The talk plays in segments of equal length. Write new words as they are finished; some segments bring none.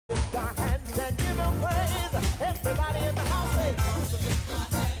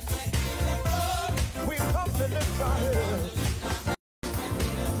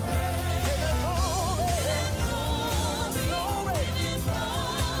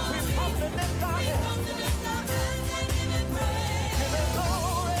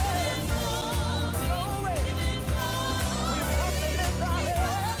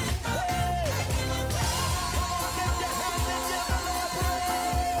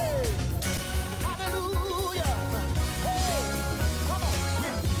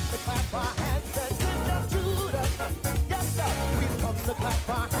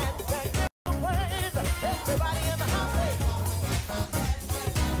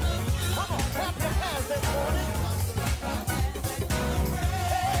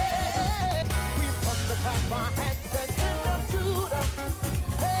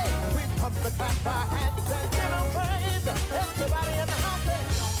clap our hands and give him praise. Everybody in the house,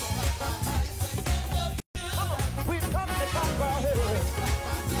 come on, we've come to clap our hands.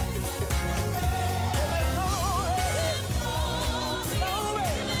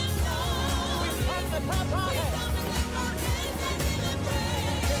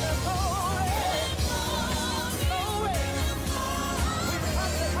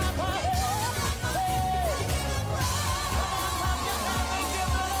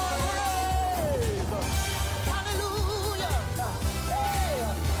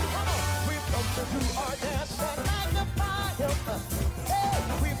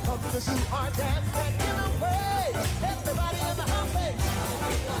 To do our dance and give him praise. Everybody in the house, say,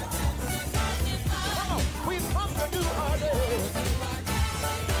 come on, we've come to do our dance.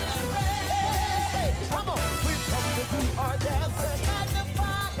 Hey, come on, we've come to do our dance and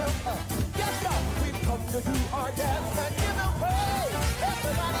magnify him. Yes, God, we've come to do our dance and give him praise.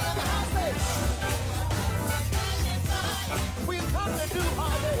 Everybody in the house, say, we've come to do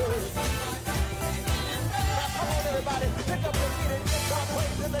our dance. Now, come on, everybody, pick up your feet and give God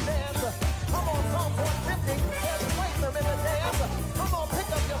praise in the dance. Come on, Psalm 150, there's praise in the dance. Come on, pick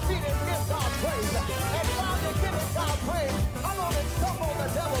up your feet and give God praise. And while you're giving God praise, come on and stomp on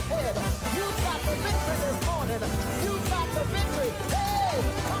the devil's head. You got the victory this morning. You got the victory. Hey,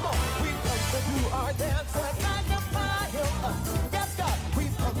 come on, we've come to do our dance and magnify him. Yes, God,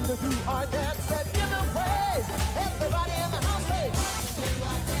 we've come to do our dance and give him praise. Everybody in the house, say,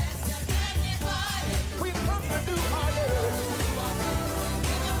 we've come to do our dance.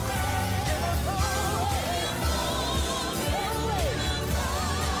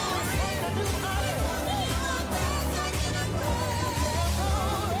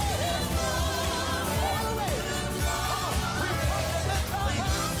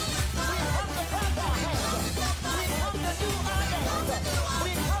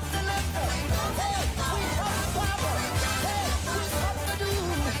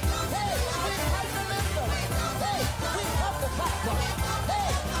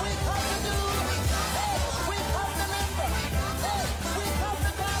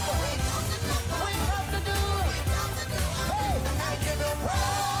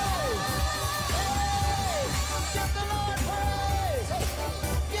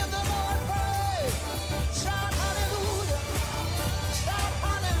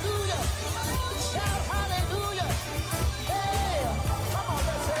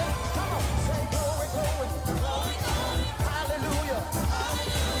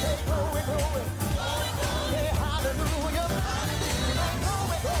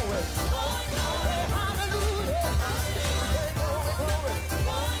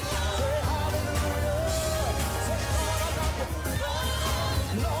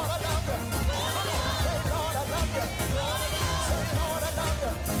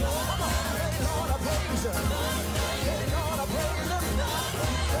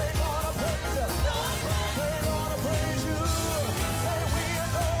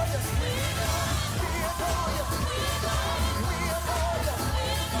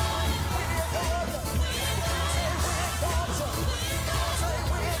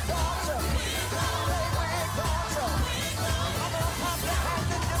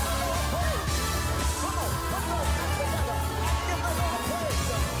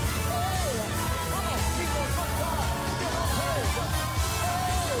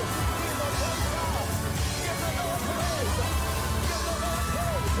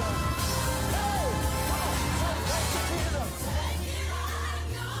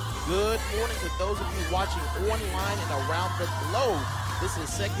 Good morning to those of you watching online and around the globe. This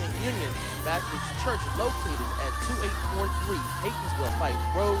is Second Union Baptist Church located at 2843 Haytonsville Fight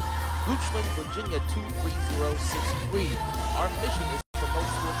Road, Goochland, Virginia 23063. Our mission is to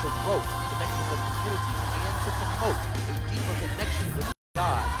promote spiritual growth, connect with the community, and to promote a deeper connection with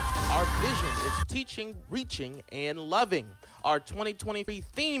God. Our vision is teaching, reaching, and loving. Our 2023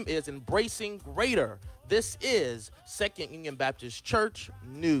 theme is embracing greater. This is Second Union Baptist Church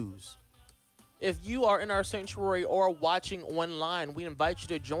News. If you are in our sanctuary or watching online, we invite you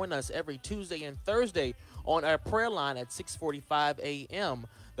to join us every Tuesday and Thursday on our prayer line at 6:45 a.m.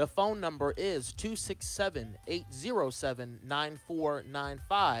 The phone number is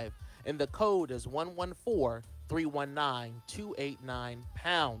 267-807-9495, and the code is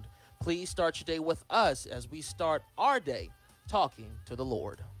 114-319-289#. Please start your day with us as we start our day talking to the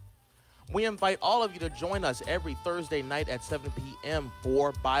Lord. We invite all of you to join us every Thursday night at 7 p.m.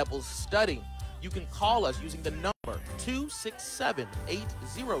 for Bible study. You can call us using the number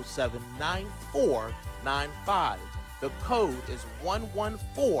 267-807-9495. The code is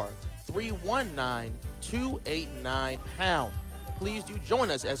 114-319-289#. please do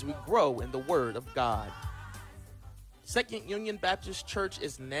join us as we grow in the Word of God. Second Union Baptist Church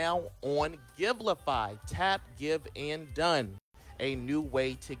is now on Givelify. Tap, give, and done. A new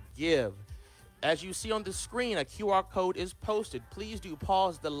way to give. As you see on the screen, a QR code is posted. Please do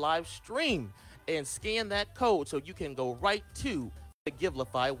pause the live stream and scan that code so you can go right to the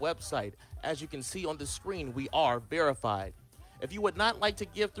Givelify website. As you can see on the screen, we are verified. If you would not like to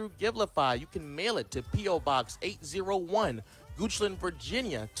give through Givelify, you can mail it to P.O. Box 801, Goochland,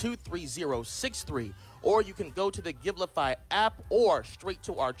 Virginia 23063, or you can go to the Givelify app or straight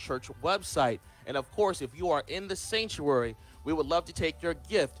to our church website. And of course, if you are in the sanctuary, we would love to take your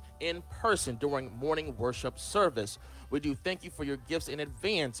gift in person during morning worship service. We do thank you for your gifts in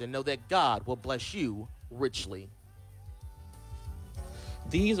advance and know that God will bless you richly.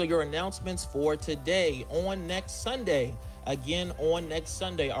 These are your announcements for today. On next Sunday, our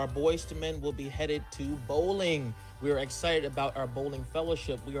Boys to Men will be headed to bowling. We are excited about our bowling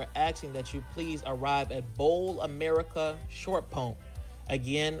fellowship. We are asking that you please arrive at Bowl America Short Pump.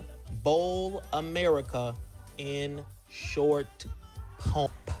 Again, Bowl America in Short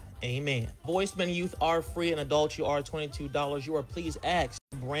Pump. Amen. Boys to Men youth are free and adults you are $22. You are please asked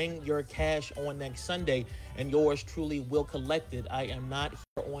to bring your cash on next Sunday and yours truly will collect it. I am not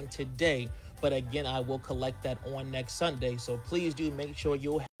here on today, but again, I will collect that on next Sunday. So please do make sure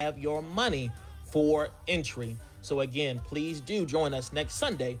you'll have your money for entry. So again, please do join us next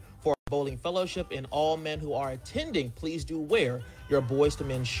Sunday for our bowling fellowship, and all men who are attending, please do wear your Boys to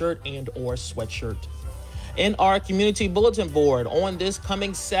Men shirt and or sweatshirt. In our community bulletin board, on this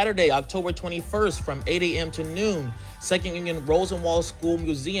coming Saturday, October 21st from 8 a.m. to noon, Second Union Rosenwald School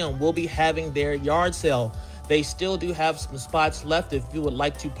Museum will be having their yard sale. They still do have some spots left if you would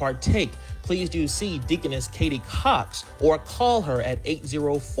like to partake. Please do see Deaconess Katie Cox or call her at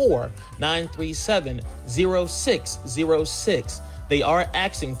 804-937-0606. They are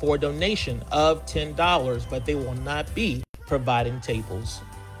asking for a donation of $10, but they will not be providing tables.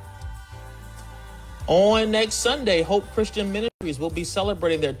 On next Sunday, Hope Christian Ministries will be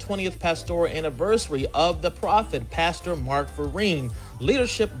celebrating their 20th pastoral anniversary of the prophet, Pastor Mark Vereen.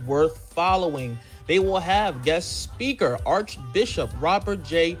 Leadership worth following. They will have guest speaker, Archbishop Robert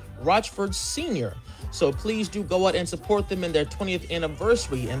J. Rochford Sr. So please do go out and support them in their 20th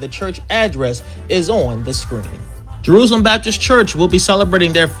anniversary, and the church address is on the screen. Jerusalem Baptist Church will be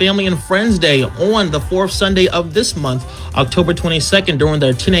celebrating their Family and Friends Day on the fourth Sunday of this month, October 22nd, during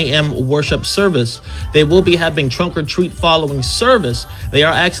their 10 a.m. worship service. They will be having trunk or treat following service. They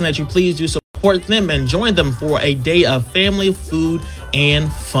are asking that you please do support them and join them for a day of family, food,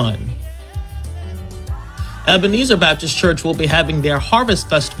 and fun. Ebenezer Baptist Church will be having their Harvest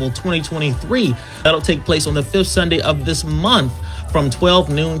Festival 2023. That'll take place on the fifth Sunday of this month from 12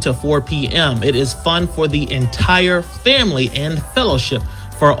 noon to 4 p.m. It is fun for the entire family and fellowship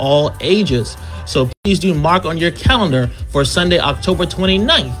for all ages. So please do mark on your calendar for Sunday, October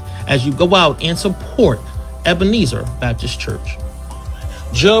 29th as you go out and support Ebenezer Baptist Church.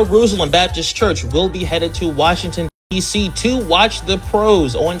 Jerusalem Baptist Church will be headed to Washington, D.C. to watch the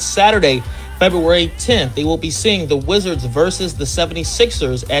pros on Saturday, February 10th. They will be seeing the Wizards versus the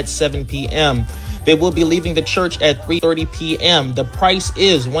 76ers at 7 p.m. They will be leaving the church at 3:30 p.m. The price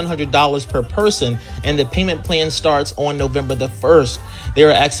is $100 per person, and the payment plan starts on November the 1st. They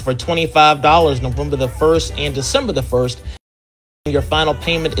are asking for $25 November the 1st and December the 1st. Your final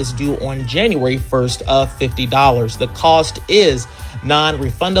payment is due on January 1st of $50. The cost is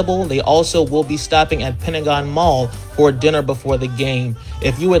non-refundable. They also will be stopping at Pentagon Mall for dinner before the game.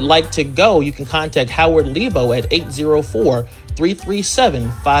 If you would like to go, you can contact Howard Lebo at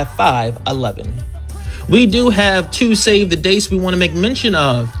 804-337-5511. We do have two save the dates we want to make mention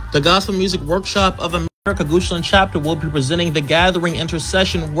of. The Gospel Music Workshop of America Goochland Chapter will be presenting the Gathering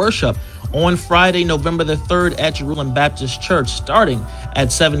Intercession Worship on Friday, November the 3rd at Jerusalem Baptist Church, starting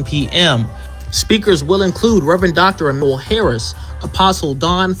at 7 p.m. Speakers will include Reverend Dr. Emil Harris, Apostle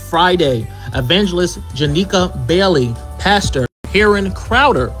Don Friday, Evangelist Janika Bailey, Pastor Heron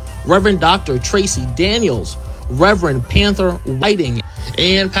Crowder, Reverend Dr. Tracy Daniels, Reverend Panther Whiting,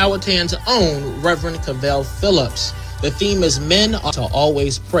 and Powhatan's own Reverend Cavell Phillips. The theme is Men Ought to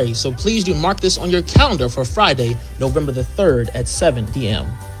Always Pray. So please do mark this on your calendar for Friday, November the 3rd at 7 p.m.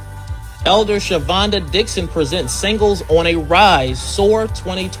 Elder Shavonda Dixon presents Singles on a Rise SOAR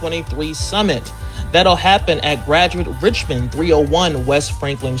 2023 Summit. That'll happen at Graduate Richmond 301 West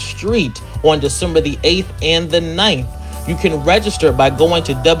Franklin Street on December the 8th and the 9th. You can register by going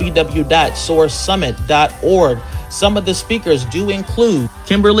to www.soarsummit.org. Some of the speakers do include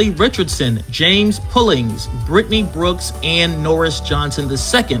Kimberly Richardson, James Pullings, Brittany Brooks, and Norris Johnson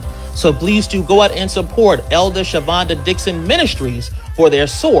II. So please do go out and support Elder Shavonda Dixon Ministries for their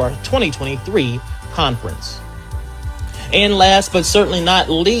SOAR 2023 conference. And last but certainly not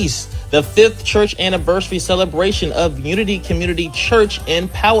least, the 5th church anniversary celebration of Unity Community Church in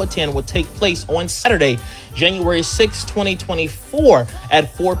Powhatan will take place on Saturday, January 6, 2024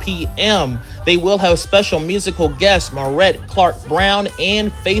 at 4 p.m. They will have special musical guests, Marette Clark Brown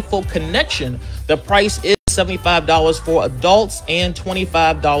and Faithful Connection. The price is $75 for adults and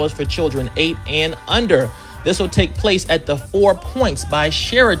 $25 for children 8 and under. This will take place at the 4 Points by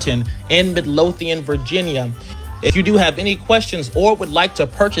Sheraton in Midlothian, Virginia. If you do have any questions or would like to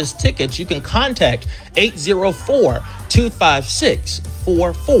purchase tickets, you can contact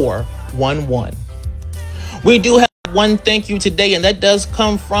 804-256-4411. We do have one thank you today, and that does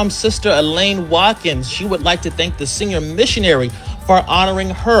come from Sister Elaine Watkins. She would like to thank the senior missionary for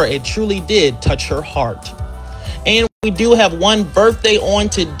honoring her. It truly did touch her heart. And we do have one birthday on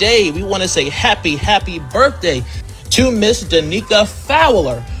today. We want to say happy birthday to Miss Danica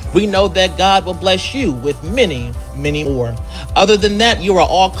Fowler. We know that God will bless you with many, many more. Other than that, you are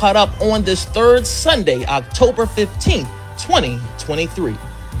all caught up on this third Sunday, October 15th, 2023.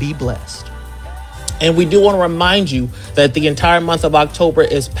 Be blessed. And we do want to remind you that the entire month of October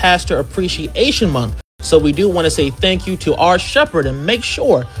is Pastor Appreciation Month. So we do want to say thank you to our shepherd, and make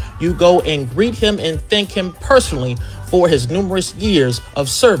sure you go and greet him and thank him personally for his numerous years of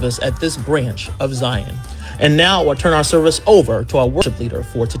service at this branch of Zion. And now we'll turn our service over to our worship leader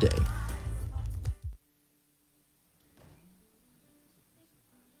for today.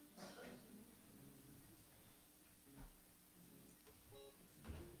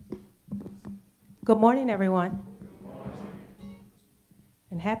 Good morning, everyone.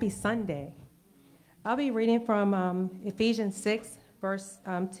 And happy Sunday. I'll be reading from Ephesians 6, verse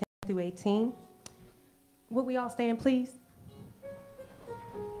 10 through 18. Would we all stand, please?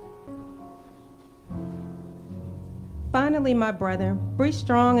 Finally, my brethren, be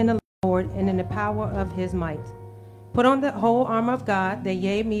strong in the Lord and in the power of his might. Put on the whole armor of God, that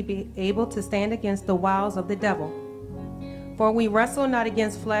ye may be able to stand against the wiles of the devil. For we wrestle not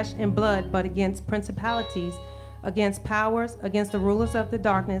against flesh and blood, but against principalities, against powers, against the rulers of the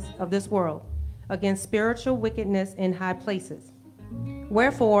darkness of this world, against spiritual wickedness in high places.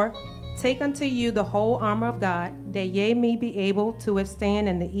 Wherefore, take unto you the whole armor of God, that ye may be able to withstand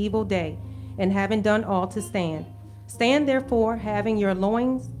in the evil day, and having done all to stand. Stand therefore, having your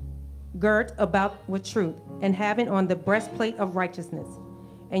loins girt about with truth, and having on the breastplate of righteousness,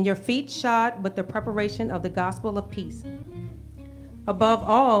 and your feet shod with the preparation of the gospel of peace. Above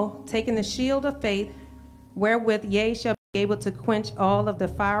all, taking the shield of faith, wherewith ye shall be able to quench all of the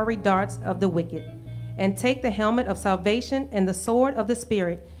fiery darts of the wicked, and take the helmet of salvation and the sword of the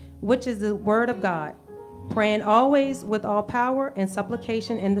Spirit, which is the word of God, praying always with all power and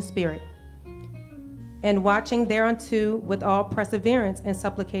supplication in the Spirit, and watching thereunto with all perseverance and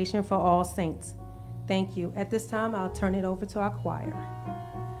supplication for all saints. Thank you. At this time, I'll turn it over to our choir.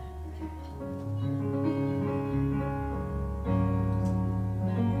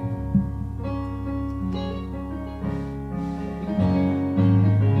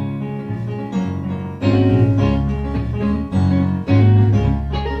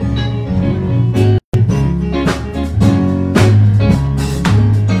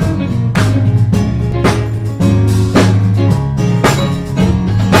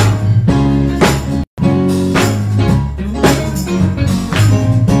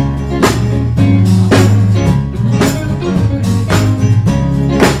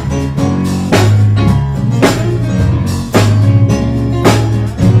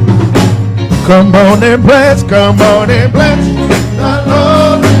 Come on and bless, come on and bless the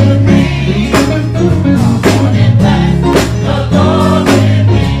Lord with me. Come on and bless the Lord with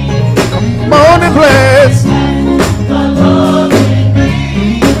me. Come on and bless the Lord with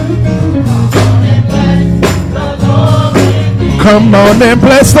me. Come on and bless the Lord with me. Come on and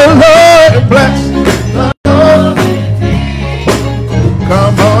bless the Lord, bless the Lord with me.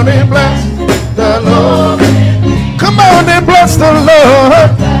 Come on and bless the Lord with me. Come on and bless the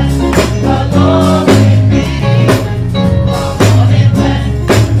Lord.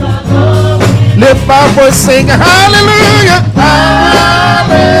 Lift our voice, sing hallelujah,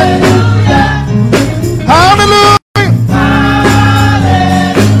 hallelujah, hallelujah,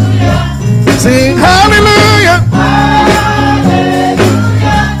 hallelujah. Sing hallelujah, hallelujah,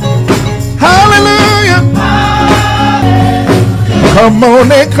 hallelujah, hallelujah. Come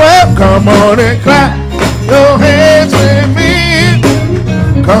on and clap, come on and clap your hands with me.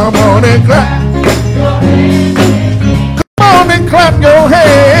 Come on and clap your hands with me. clap your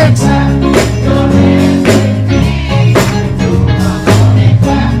hands.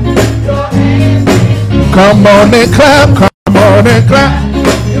 Come on and clap, come on and clap.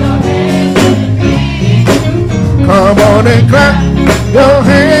 Come on and clap your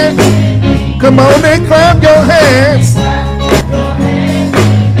hands. Come on and clap your hands.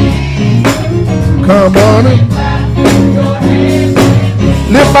 Come on and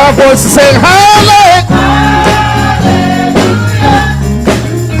lift my voice and say hallelujah.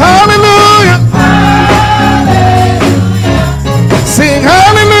 Hallelujah. Sing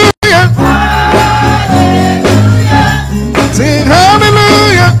hallelujah. Sing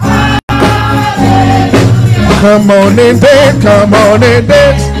hallelujah. Come on and dance, come on and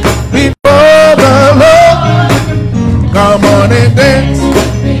dance before the Lord. Come on and dance.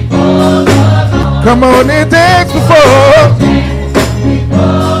 Come on and dance before.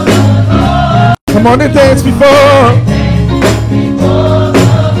 Come on and dance before.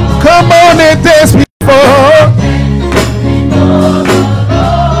 Come on and dance before.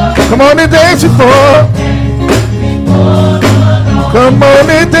 Come on and dance before. Come on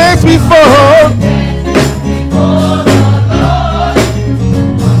and dance before.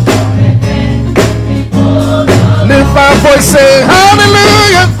 Lift my voice, say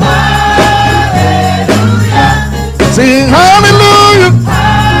hallelujah. Sing hallelujah.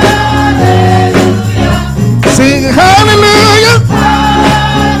 Sing hallelujah.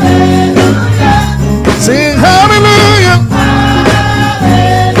 Sing hallelujah.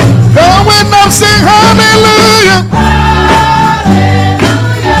 Going up, sing hallelujah.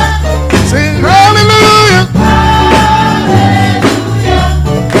 Sing hallelujah.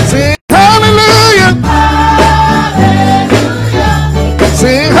 Sing hallelujah.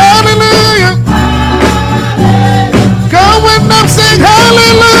 Sing hallelujah. Going up, sing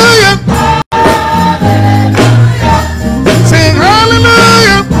hallelujah. Sing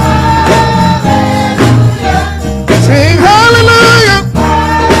hallelujah. Sing hallelujah.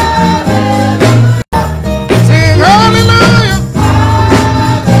 Sing hallelujah.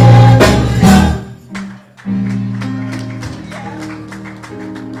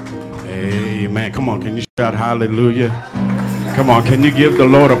 Amen. Come on, can you shout hallelujah? Come on, can you give the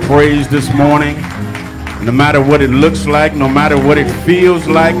Lord a praise this morning? No matter what it looks like, no matter what it feels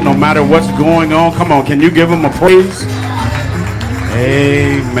like, no matter what's going on, come on, can you give him a praise?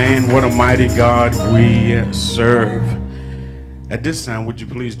 Amen. What a mighty God we serve. At this time, would you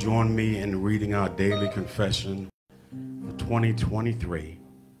please join me in reading our daily confession for 2023.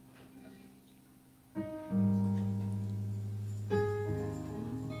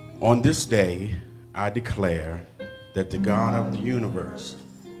 On this day, I declare that the God of the universe,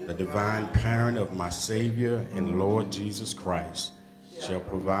 the divine parent of my Savior and Lord Jesus Christ, shall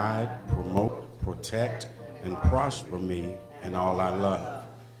provide, promote, protect, and prosper me in all I love.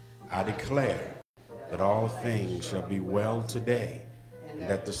 I declare that all things shall be well today, and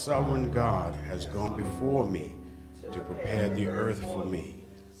that the sovereign God has gone before me to prepare the earth for me.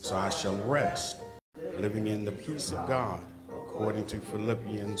 So I shall rest, living in the peace of God, according to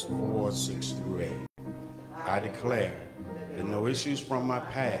Philippians 4:6-8. I declare that no issues from my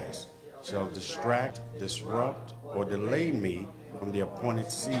past shall distract, disrupt, or delay me from the appointed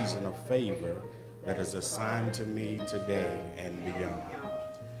season of favor that is assigned to me today and beyond.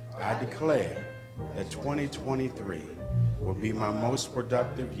 I declare that 2023 will be my most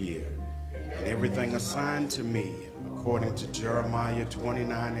productive year, and everything assigned to me, according to Jeremiah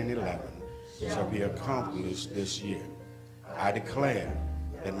 29:11, shall be accomplished this year. I declare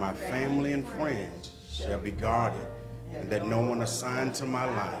that my family and friends shall be guarded, and that no one assigned to my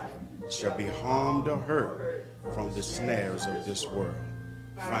life shall be harmed or hurt from the snares of this world.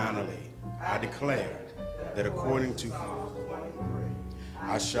 Finally, I declare that according to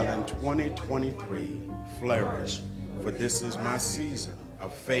I shall in 2023 flourish, for this is my season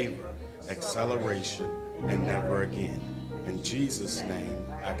of favor, acceleration, and never again. In Jesus' name,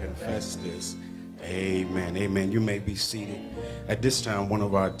 I confess this. Amen. Amen. You may be seated. At this time, one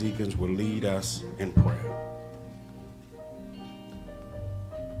of our deacons will lead us in prayer.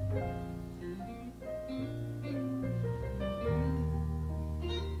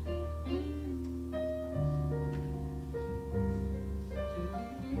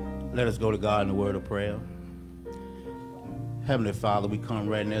 Let us go to God in the word of prayer. Heavenly Father, we come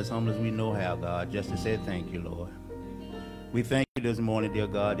right now as humble as we know how, God, just to say thank you, Lord. We thank you this morning, dear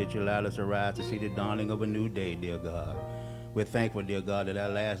God, that you allowed us to rise to see the dawning of a new day, dear God. We're thankful, dear God, that our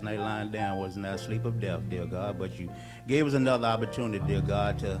last night lying down was not sleep of death, dear God, but you gave us another opportunity, dear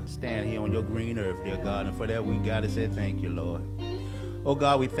God, to stand here on your green earth, dear God, and for that we got to say thank you, Lord. Oh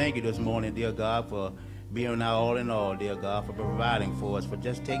God, we thank you this morning, dear God, for being our all in all, dear God, for providing for us, for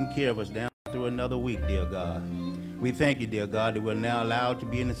just taking care of us down through another week, dear God. We thank you, dear God, that we're now allowed to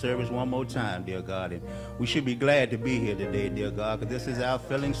be in the service one more time, dear God. And we should be glad to be here today, dear God, because this is our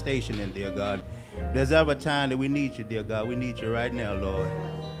filling station, and dear God, if there's ever a time that we need you, dear God, we need you right now, Lord.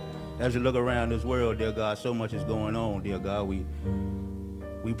 As we look around this world, dear God, so much is going on, dear God.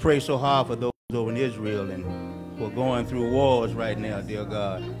 We pray so hard for those over in Israel and who are going through wars right now, dear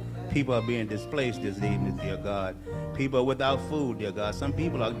God. People are being displaced this evening, dear God. People are without food, dear God. Some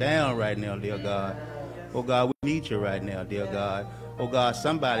people are down right now, dear God. Oh, God, we need you right now, dear God. Oh, God,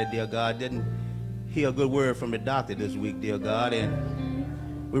 somebody, dear God, didn't hear a good word from the doctor this week, dear God.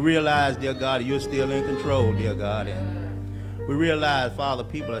 And we realize, dear God, you're still in control, dear God. And we realize, Father,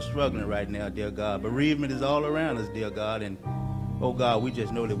 people are struggling right now, dear God. Bereavement is all around us, dear God. And, oh, God, we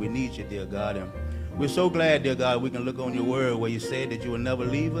just know that we need you, dear God. And we're so glad, dear God, we can look on your word where you said that you will never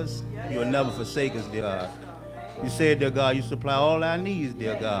leave us. You will never forsake us, dear God. You said, dear God, you supply all our needs,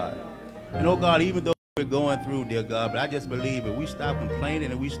 dear God. And, oh, God, even though we're going through, dear God, but I just believe if we stop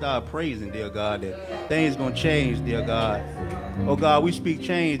complaining and we start praising, dear God, that things going to change, dear God. Oh, God, we speak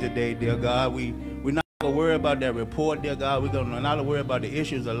change today, dear God. We're not going to worry about that report, dear God. We're going to not worry about the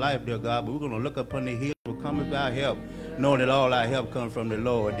issues of life, dear God, but we're going to look upon the hills will come with our help, knowing that all our help comes from the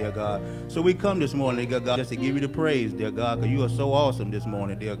Lord, dear God. So we come this morning, dear God, just to give you the praise, dear God, because you are so awesome this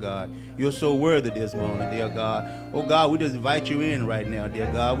morning, dear God. You're so worthy this morning, dear God. Oh, God, we just invite you in right now,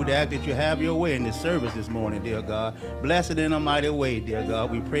 dear God. We ask that you have your way in this service this morning, dear God. Bless it in a mighty way, dear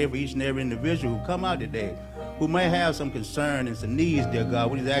God. We pray for each and every individual who come out today, who may have some concern and some needs, dear God.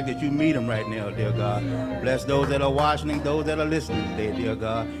 We just ask that you meet them right now, dear God. Bless those that are watching and those that are listening today, dear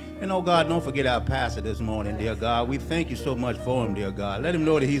God. And, oh, God, don't forget our pastor this morning, dear God. We thank you so much for him, dear God. Let him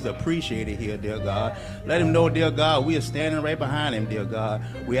know that he's appreciated here, dear God. Let him know, dear God, we are standing right behind him, dear God.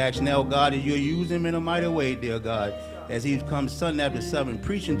 We ask now, God, that you'll use him in a mighty way, dear God, as he comes Sunday after 7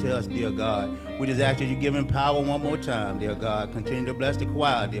 preaching to us, dear God. We just ask that you give him power one more time, dear God. Continue to bless the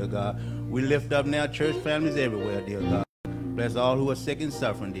choir, dear God. We lift up now church families everywhere, dear God. Bless all who are sick and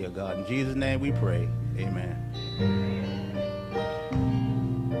suffering, dear God. In Jesus' name we pray. Amen.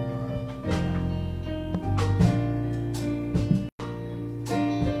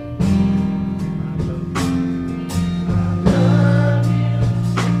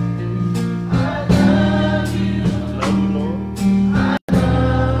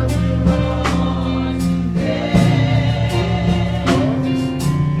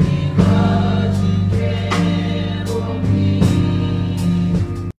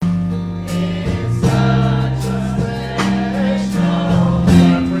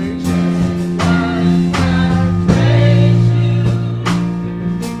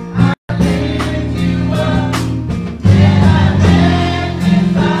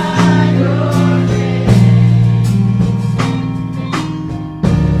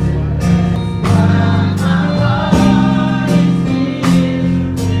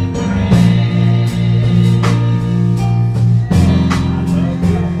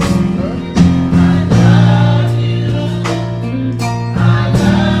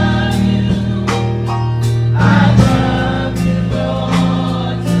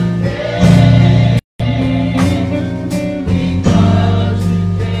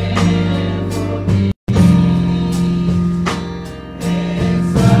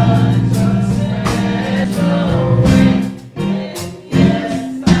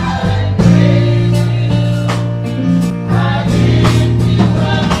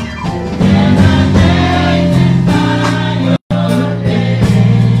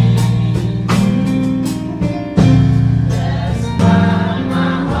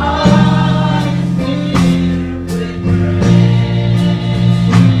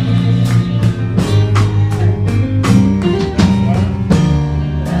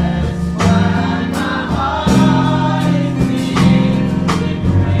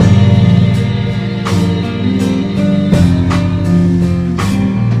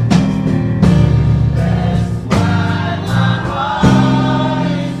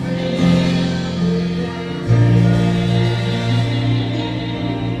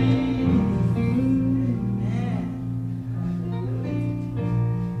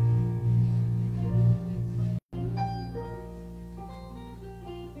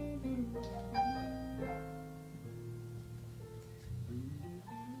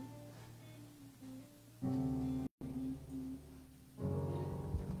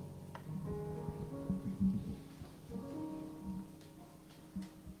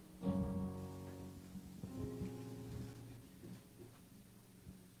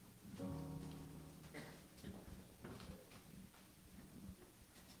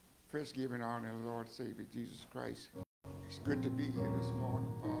 first giving honor to the Lord and Savior Jesus Christ. It's good to be here this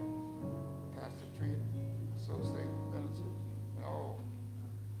morning, Pastor Trent, Associate Minister, and all.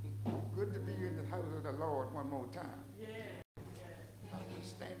 Good to be in the house of the Lord one more time. Yeah. I'm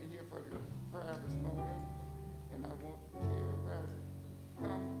just standing here for the prayer this morning, and I want everybody to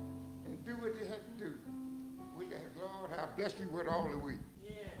come and do what you have to do. We got Lord, I bless you with all the week.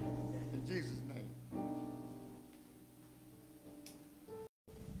 Yeah. In Jesus' name.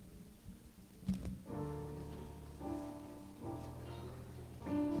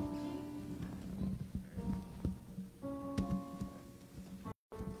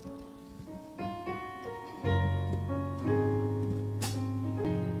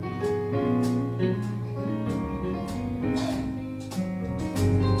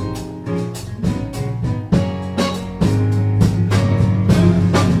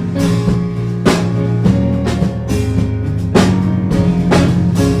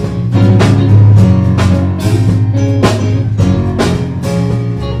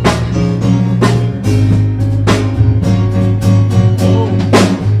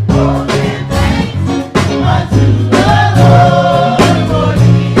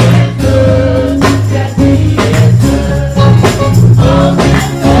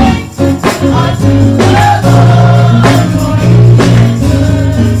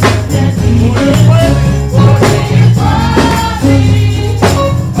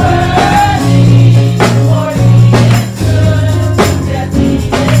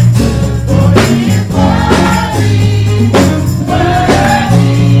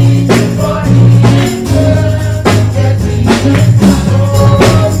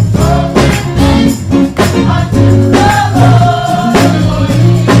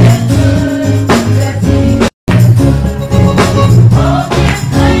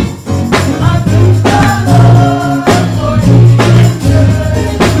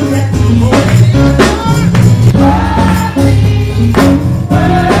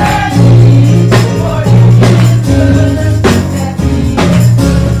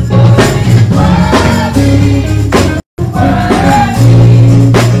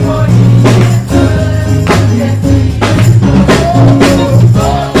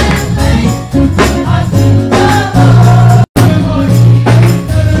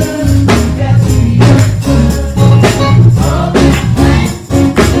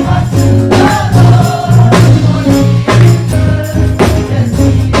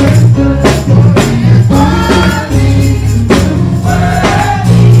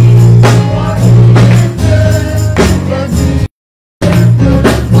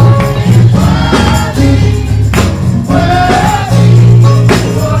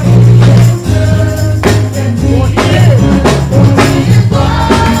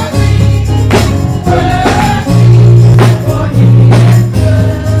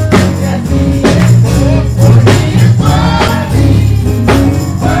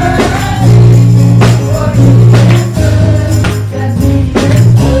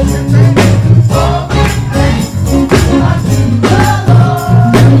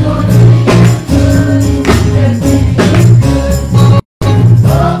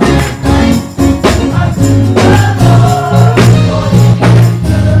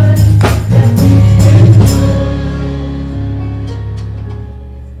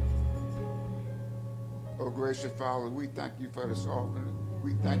 Gracious Father, we thank you for this offering.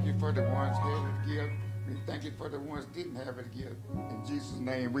 We thank you for the ones who had it to give. We thank you for the ones who didn't have it to give. In Jesus'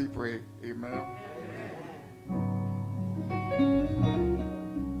 name we pray. Amen.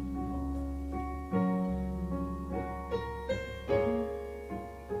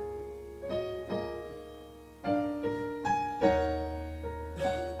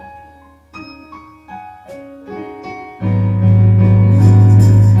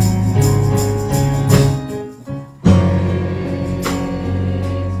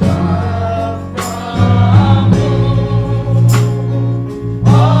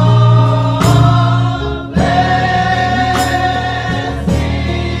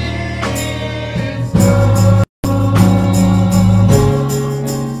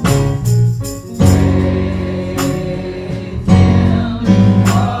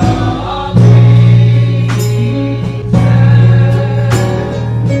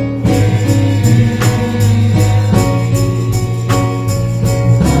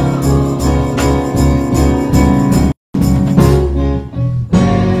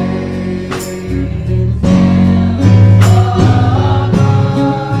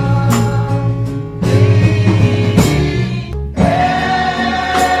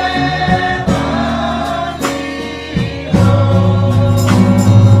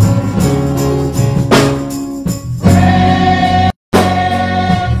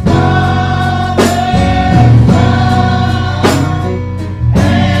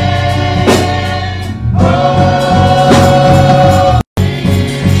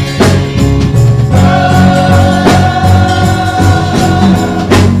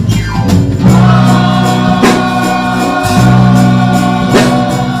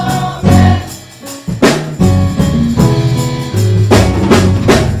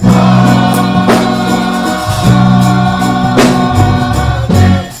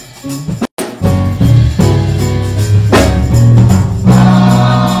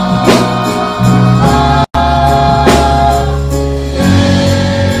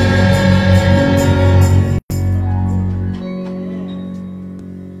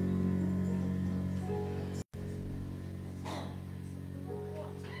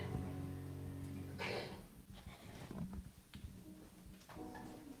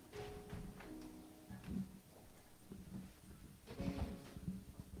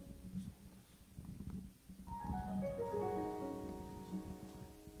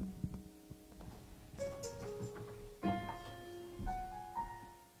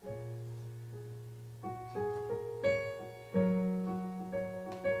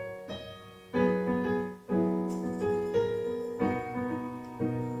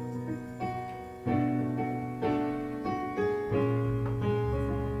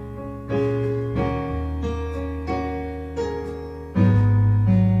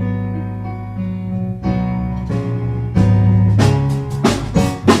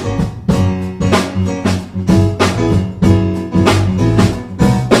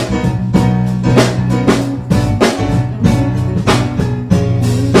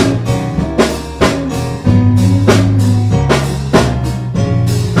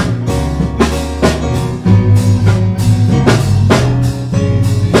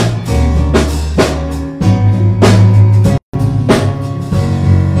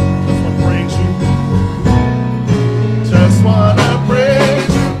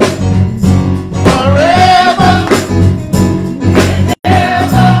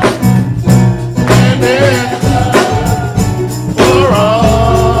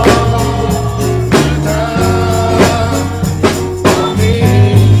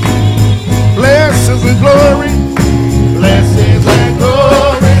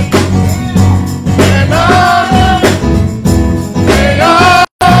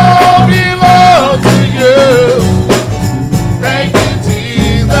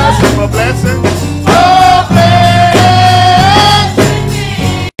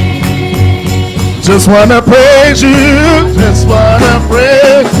 just wanna praise you, just wanna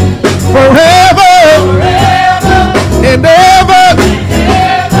praise forever, and ever,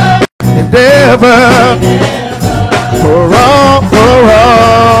 and ever, for all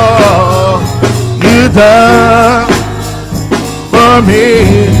you done for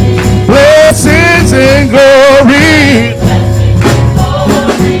me. Blessings and glory,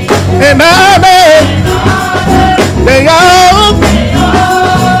 and honor, they all belong.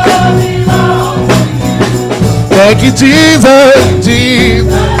 Thank you, Jesus,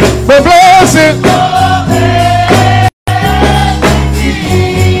 Jesus, for blessing.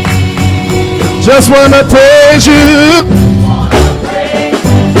 Just wanna praise you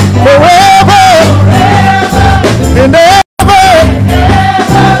forever and ever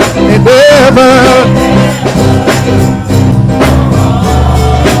and ever.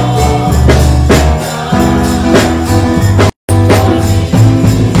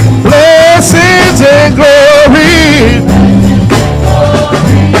 Blessings and glory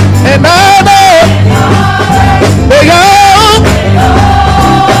and honor, they all.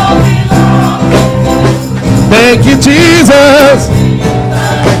 Thank you, Jesus,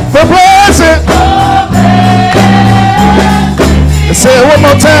 for blessing. Say it one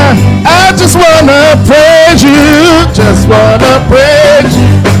more time. I just wanna praise you, just wanna praise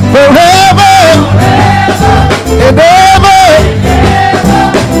you forever and ever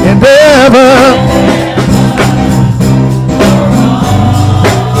and ever.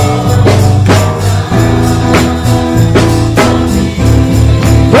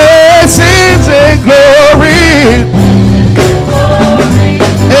 Blessings and glory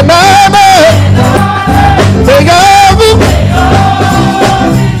and honor, they all.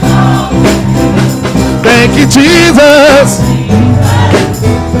 Thank you, Jesus.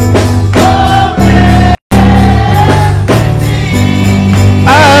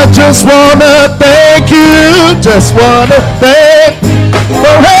 I just wanna thank you, just wanna thank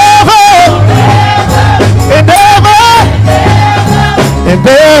forever and ever and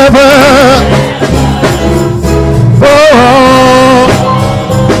ever for all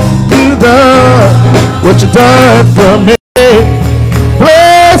you done, what you done for me.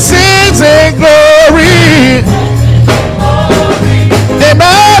 Blessings and glory and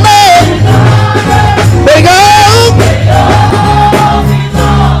honor, they all.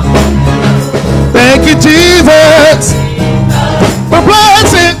 Thank you, Jesus, for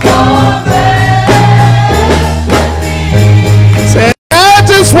blessing. Say, I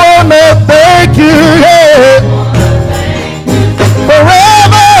just wanna thank you, yeah,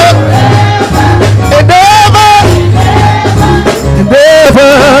 forever and ever and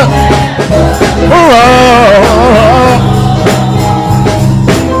ever. Oh,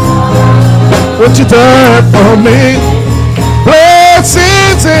 what you done for me.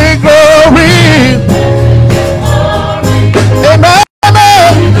 Blessings and glory and honor,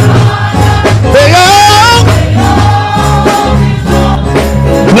 they all.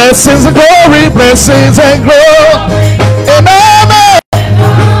 Blessings and glory, blessings and glory and honor,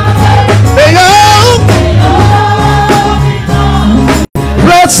 they all.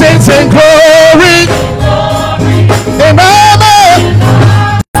 Blessings and glory and honor,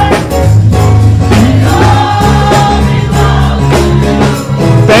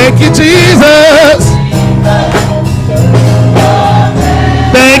 thank you, Jesus.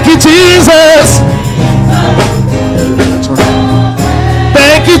 Thank you, Jesus.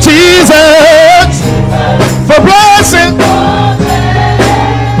 Thank you, Jesus, for blessing.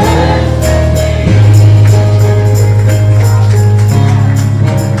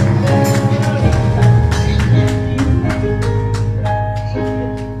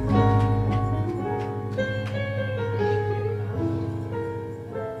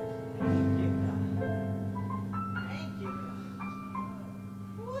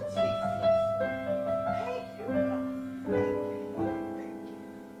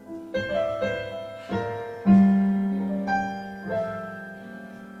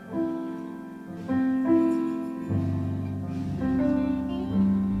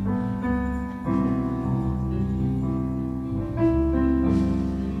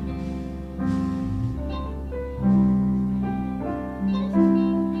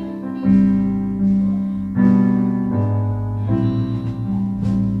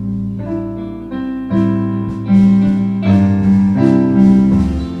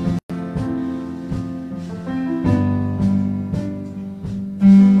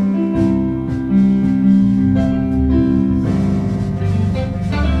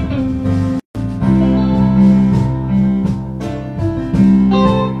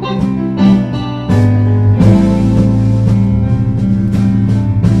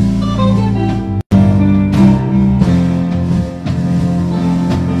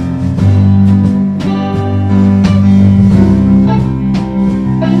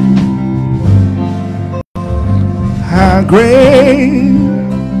 great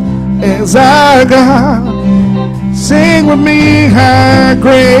is our God. Sing with me, how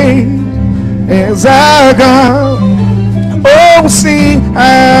great is our God. Oh, sing,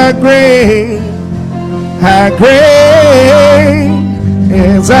 how great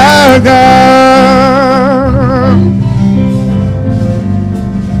is our God.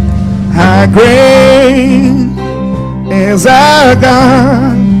 How great is our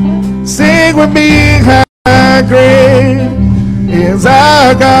God. Sing with me, how great is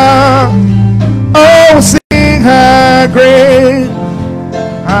our God. Oh, sing, how great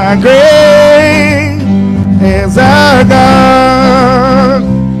is our God.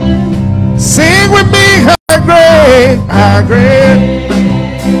 Sing with me, how great.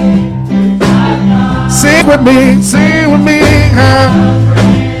 Sing with me, how.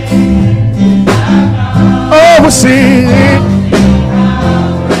 Oh, we'll sing.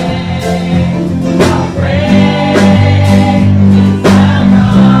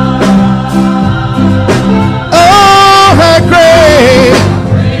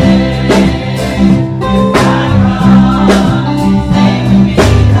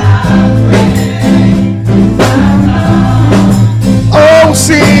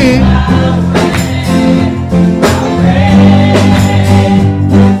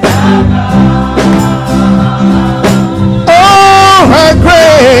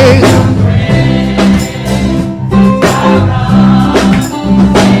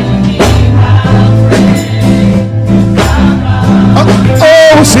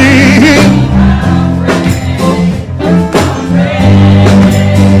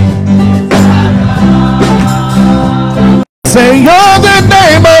 Say you're the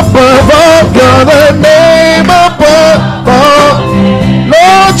name above all, you're the name above all.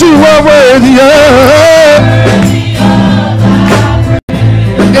 Lord, you are worthy of,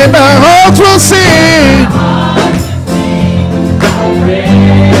 and our hearts will sing.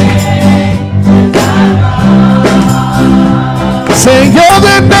 Say you're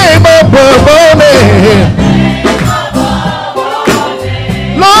the name above all names.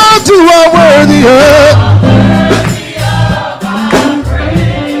 Lord, you are worthy of,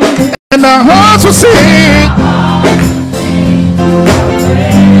 and our hearts will sing.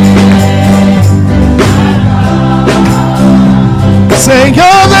 Say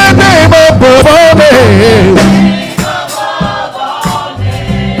you're the name above all names.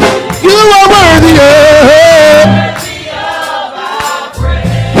 You are worthy of,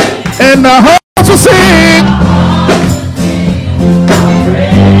 and our hearts will sing.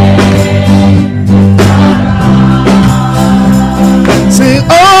 Sing,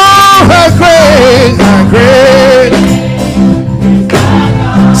 oh, how great.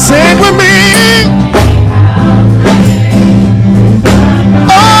 Sing with me.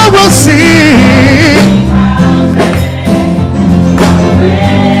 Oh, we'll sing.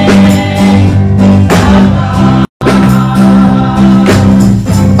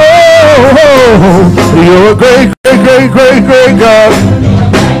 Oh, you're a great God. You're a great God.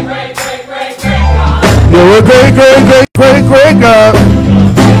 You're a great God.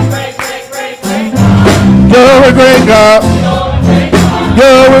 You're a great God.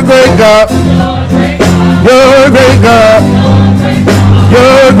 You're a great God.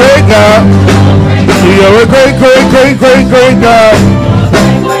 You're a great God. You're a great God.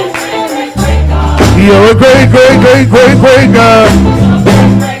 You're a great God.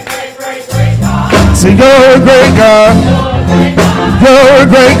 Say you're a great God. You're a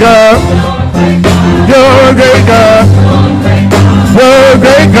great God. You're a great God. You're a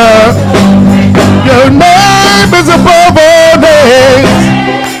great God. Your name is above all names.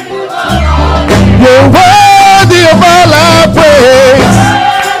 You're worthy of all our praise.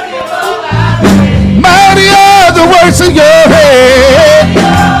 Mighty are the works of your hand.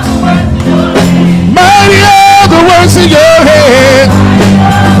 Mighty are the works of your hand.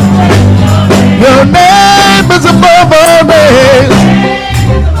 Your name is above all names.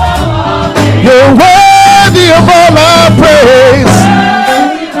 You're worthy of all our praise.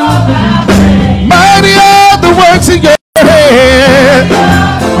 Mighty are the works of your hand.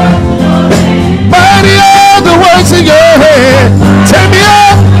 Mighty are the works of your hand. Take me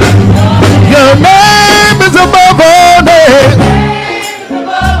up. Your name is above all names.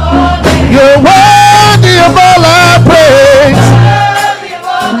 You're worthy of all our praise.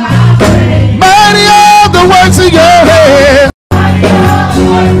 Mighty are the works of your hand.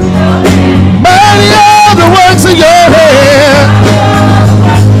 Mighty are the works of your hand.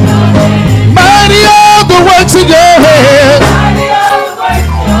 Mighty are the works of your hand.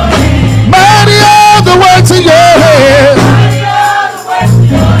 Mighty are the works of your hand.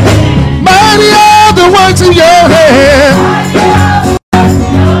 Mighty are the works of your hand.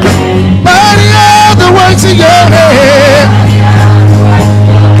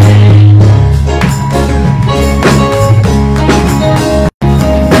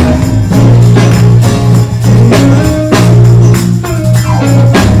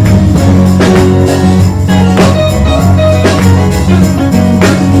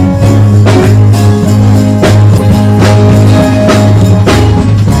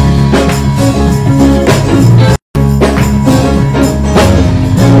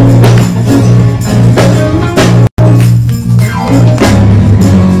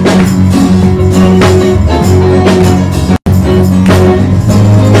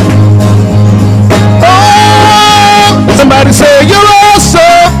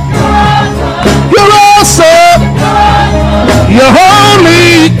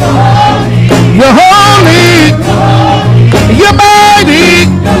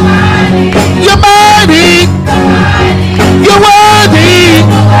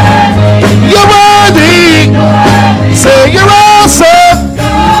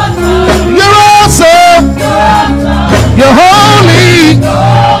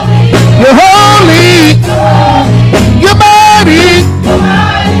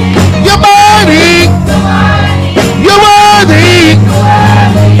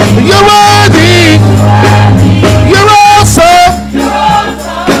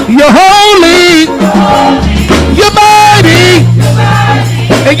 You're holy. You're mighty.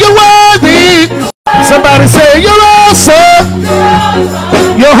 And you're worthy. Somebody say you're awesome.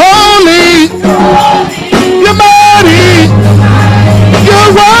 You're holy. You're mighty. You're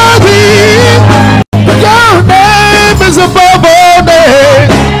worthy. Your name is above all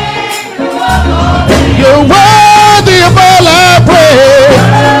names. You're worthy of all our praise.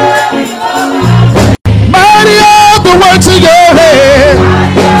 Mighty are the works of your hand.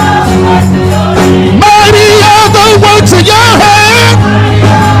 Mighty are the works of your hand.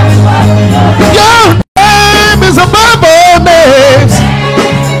 Your name is above all names.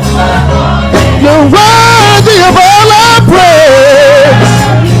 You're worthy of all our praise.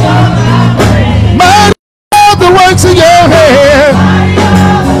 Mighty are the works of your hand.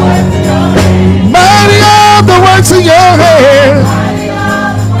 Mighty are the works of your hand.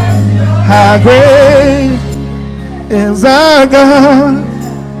 How great is our God?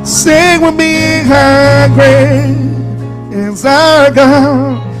 Sing with me, how great is our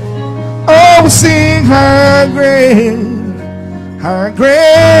God? Oh, sing how great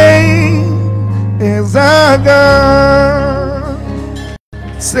is our God.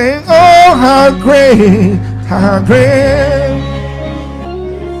 Sing, oh, how great.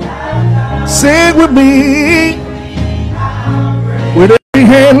 Sing with me, with every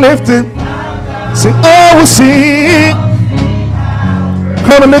hand lifted. Sing, oh, sing.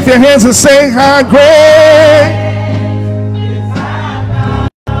 Come and lift your hands and say, how great.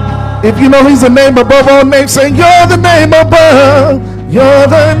 If you know he's the name above all names, say, you're the name above. You're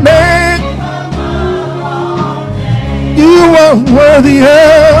the name. You are worthy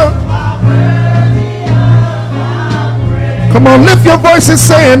of. Come on, lift your voice and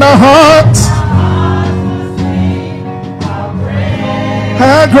say in our hearts,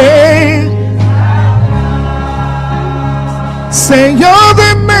 how great. Say you're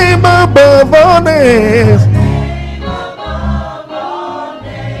the name above all names.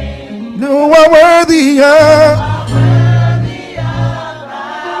 You are worthy of.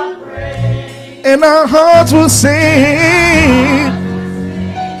 And our hearts will sing,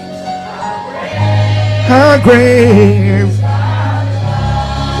 how great.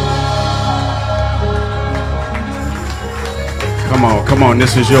 Come on,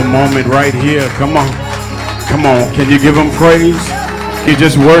 this is your moment right here. Come on, can you give him praise? Can you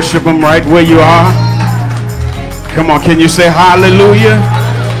just worship him right where you are? Come on, can you say hallelujah?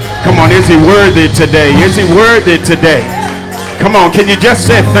 Come on, is he worthy today? Is he worthy today? Come on, can you just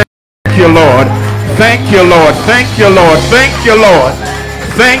say thank you, Lord? Thank you, Lord. Thank you, Lord. Thank you, Lord.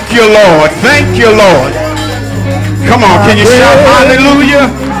 Thank you, Lord. Thank you, Lord. Come on, can you shout hallelujah?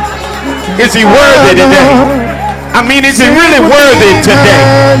 Is he worthy today? I mean, is he really worthy today?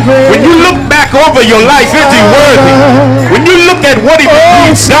 When you look back over your life, is he worthy? When you look at what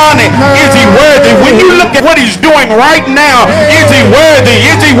he's done, is he worthy? When you look at what he's doing right now, is he worthy?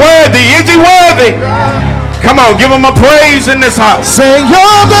 Is he worthy? Is he worthy? Come on, give him a praise in this house. Say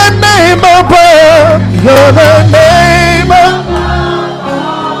you're the name above. You're the name above.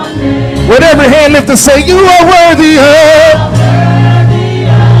 With every hand lifted, say you are worthy of.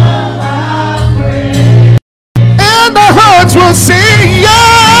 And the hearts will sing,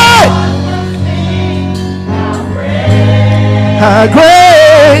 yeah. How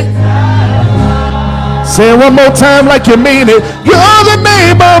great. Say it one more time like you mean it. You're the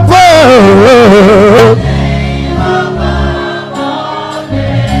name above.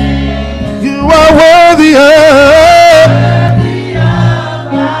 You are worthy of.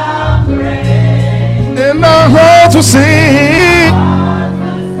 And our hearts will sing,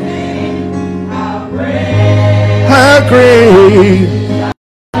 how great.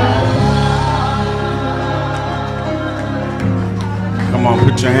 Come on,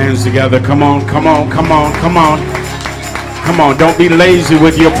 put your hands together. Come on. Don't be lazy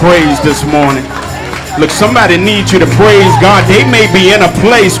with your praise this morning. Look, somebody needs you to praise God. They may be in a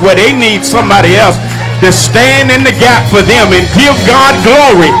place where they need somebody else to stand in the gap for them and give God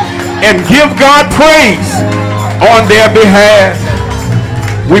glory and give God praise on their behalf.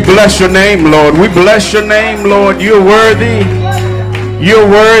 We bless your name, Lord. We bless your name, Lord. You're worthy. You're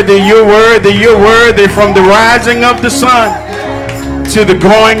worthy. You're worthy. You're worthy from the rising of the sun to the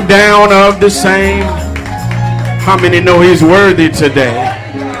going down of the same. How many know he's worthy today?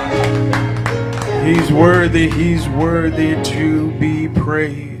 He's worthy. He's worthy to be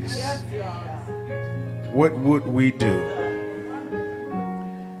praised. What would we do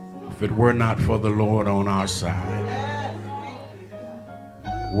if it were not for the Lord on our side?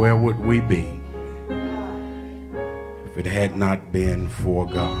 Where would we be if it had not been for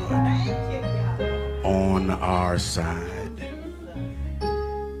God on our side?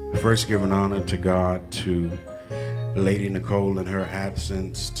 first give an honor to God, to Lady Nicole in her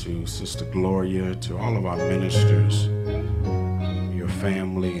absence, to Sister Gloria, to all of our ministers, your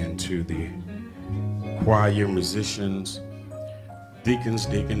family, and to the choir, musicians, deacons,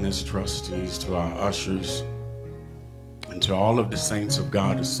 deaconess, trustees, to our ushers, and to all of the saints of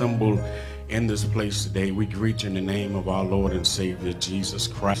God assembled in this place today. We greet you in the name of our Lord and Savior, Jesus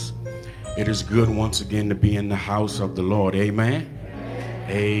Christ. It is good once again to be in the house of the Lord. Amen.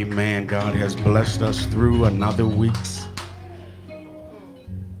 Amen. God has blessed us through another week's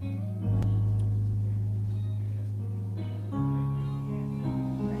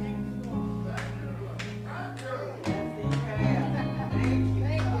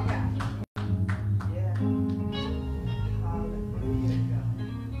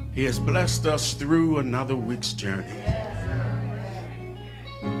He has blessed us through another week's journey.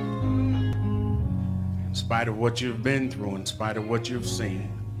 In spite of what you've been through, in spite of what you've seen,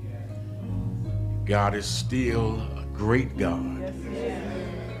 God is still a great God.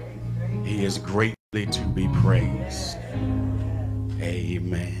 He is greatly to be praised.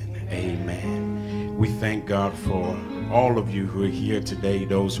 Amen. Amen. We thank God for all of you who are here today,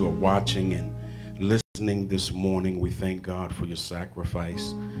 those who are watching and listening this morning. We thank God for your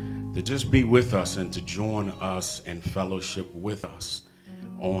sacrifice to just be with us and to join us in fellowship with us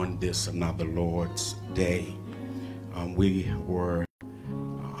on this another Lord's Day. We were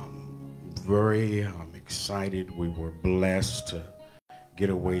very excited. We were blessed to get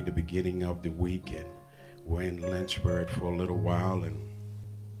away the beginning of the week, and we're in Lynchburg for a little while, and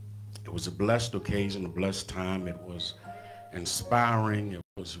it was a blessed occasion, a blessed time. It was inspiring, it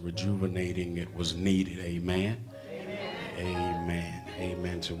was rejuvenating, it was needed. Amen. Amen.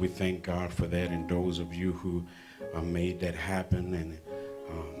 Amen. So we thank God for that, and those of you who made that happen, and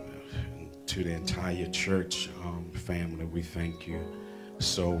to the entire church family, we thank you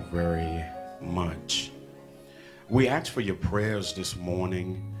so very much. We ask for your prayers this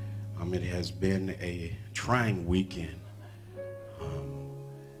morning. It has been a trying weekend.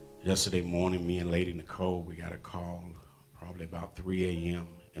 Yesterday morning, me and Lady Nicole, we got a call probably about 3 a.m.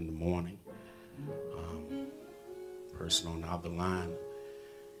 in the morning. Person on the other line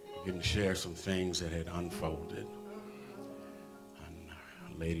getting to share some things that had unfolded.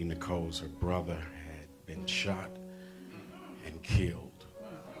 And Lady Nicole's, her brother had been shot and killed.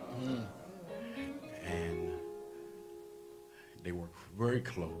 And they were very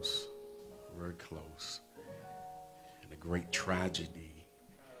close, and a great tragedy.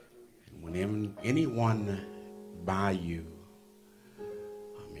 And when anyone by you,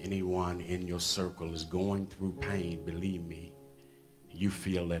 anyone in your circle is going through pain, believe me, you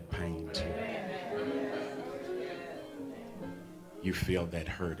feel that pain too. You feel that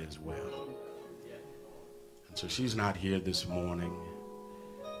hurt as well. And so she's not here this morning,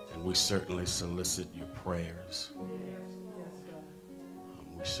 and we certainly solicit your prayers.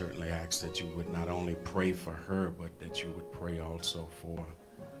 We certainly ask that you would not only pray for her, but that you would pray also for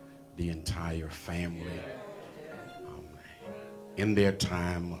the entire family. In their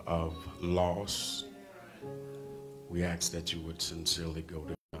time of loss, we ask that you would sincerely go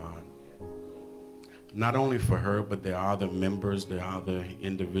to God. Not only for her, but there are other members, there are other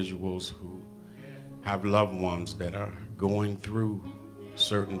individuals who have loved ones that are going through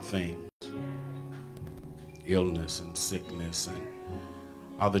certain things, illness and sickness and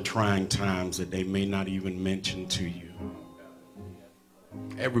other trying times that they may not even mention to you.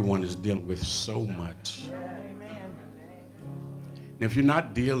 Everyone is dealing with so much. If you're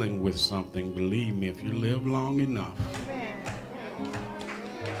not dealing with something, believe me, if you live long enough,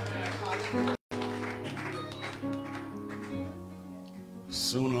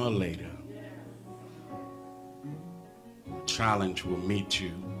 sooner or later, a challenge will meet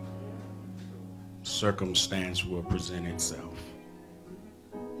you, circumstance will present itself.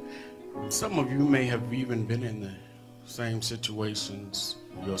 Some of you may have even been in the same situations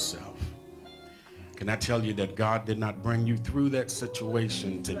yourself. Can I tell you that God did not bring you through that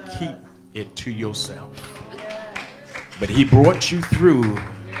situation to keep it to yourself, but he brought you through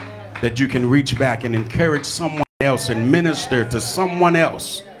that you can reach back and encourage someone else and minister to someone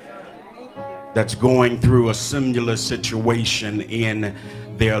else that's going through a similar situation in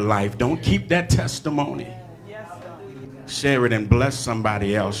their life. Don't keep that testimony. Share it and bless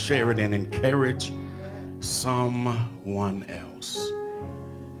somebody else. Share it and encourage someone else.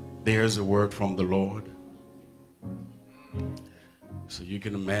 There's a word from the Lord. So you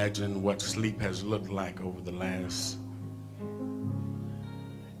can imagine what sleep has looked like over the last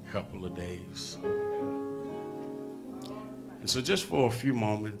couple of days. And so just for a few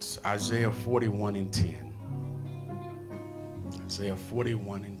moments, Isaiah 41:10. Isaiah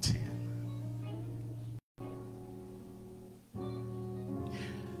 41 and 10.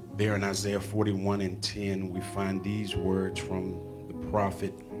 There in Isaiah 41 and 10, we find these words from the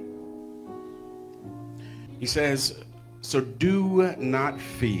prophet. He says, so do not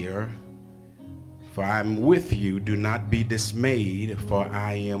fear, for I am with you. Do not be dismayed, for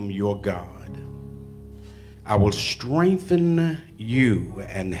I am your God. I will strengthen you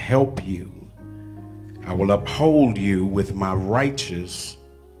and help you. I will uphold you with my righteous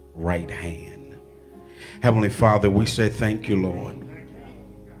right hand. Heavenly Father, we say thank you, Lord.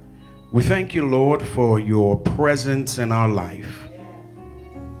 We thank you, Lord, for your presence in our life.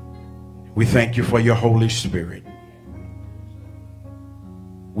 We thank you for your Holy Spirit.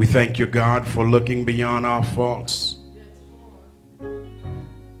 We thank you, God, for looking beyond our faults,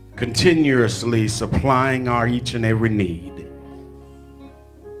 continuously supplying our each and every need.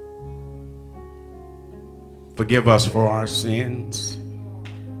 Forgive us for our sins.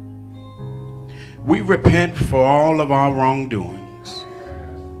 We repent for all of our wrongdoings,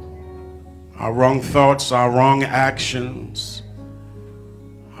 our wrong thoughts, our wrong actions,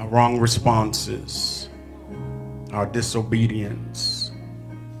 our wrong responses, our disobedience.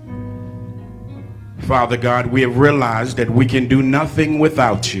 Father God, we have realized that we can do nothing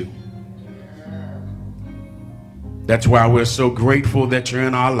without you. That's why we're so grateful that you're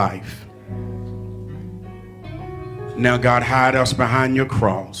in our life. Now, God, hide us behind your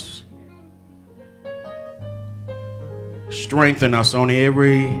cross. Strengthen us on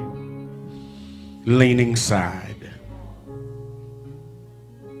every leaning side.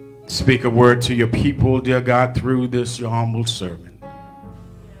 Speak a word to your people, dear God, through this, your humble servant.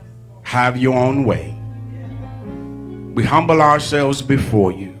 Have your own way. We humble ourselves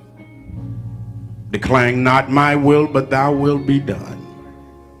before you, declaring not my will, but thy will be done.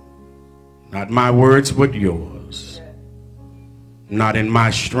 Not my words, but yours. Not in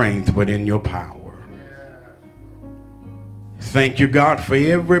my strength, but in your power. Thank you, God, for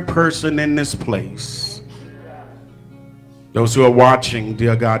every person in this place. Those who are watching,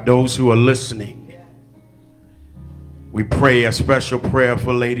 dear God, those who are listening. We pray a special prayer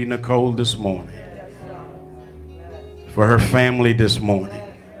for Lady Nicole this morning, for her family this morning.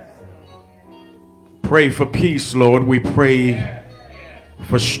 Pray for peace, Lord. We pray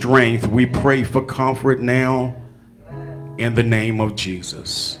for strength. We pray for comfort now in the name of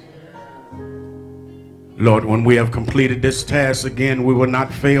Jesus. Lord, when we have completed this task again, we will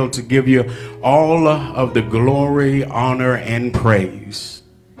not fail to give you all of the glory, honor, and praise.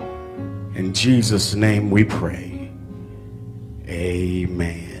 In Jesus' name we pray.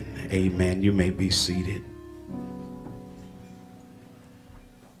 Amen. Amen. You may be seated.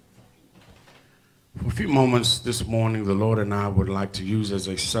 For a few moments this morning, the Lord and I would like to use as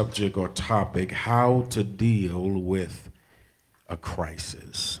a subject or topic how to deal with a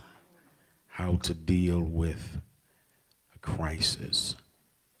crisis. How to deal with a crisis.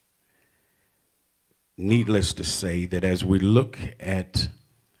 Needless to say that as we look at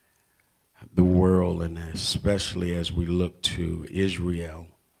the world, and especially as we look to Israel,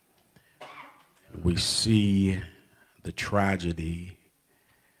 we see the tragedy,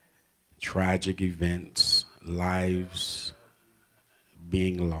 tragic events, lives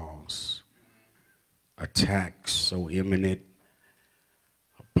being lost, attacks so imminent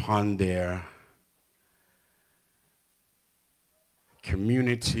upon their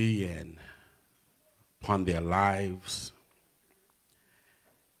community and upon their lives.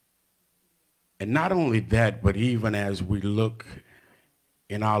 And not only that, but even as we look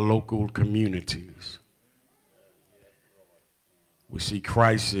in our local communities, we see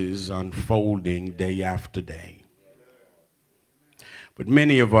crises unfolding day after day. But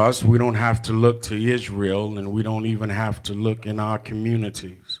many of us, we don't have to look to Israel, and we don't even have to look in our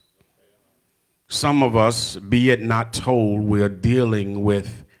communities. Some of us, be it not told, we are dealing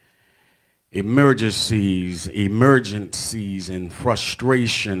with emergencies, and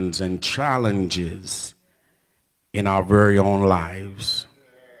frustrations and challenges in our very own lives.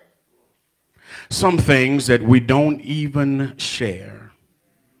 Some things that we don't even share.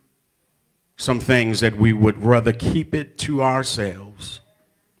 Some things that we would rather keep it to ourselves.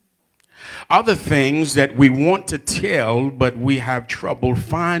 Other things that we want to tell, but we have trouble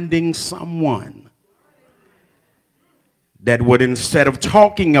finding someone that would, instead of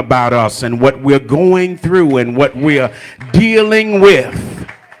talking about us and what we're going through and what we're dealing with,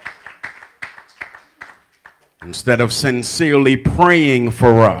 instead of sincerely praying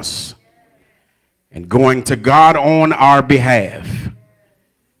for us and going to God on our behalf,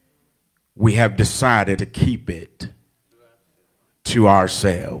 we have decided to keep it to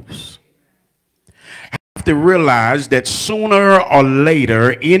ourselves. have to realize that sooner or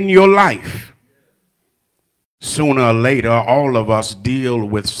later in your life, sooner or later, all of us deal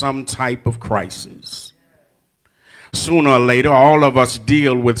with some type of crisis. Sooner or later, all of us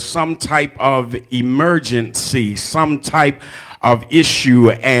deal with some type of emergency, some type of issue,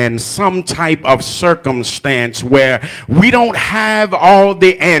 and some type of circumstance where we don't have all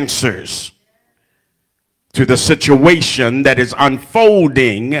the answers to the situation that is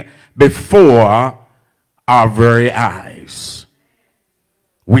unfolding before our very eyes.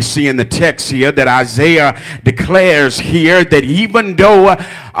 We see in the text here that Isaiah declares here that even though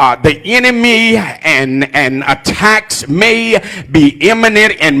the enemy and attacks may be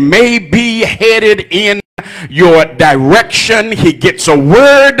imminent and may be headed in your direction, he gets a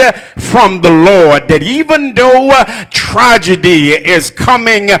word from the Lord that even though tragedy is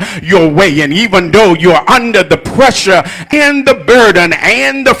coming your way, and even though you're under the pressure and the burden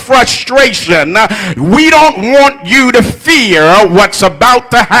and the frustration, we don't want you to fear what's about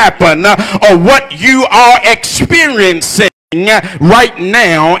to happen or what you are experiencing right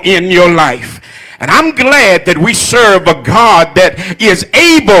now in your life. And I'm glad that we serve a God that is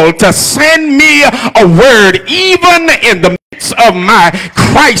able to send me a word even in the midst of my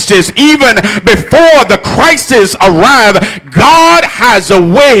crisis, even before the crisis arrives. God has a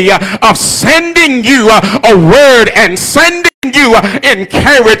way of sending you a word and sending you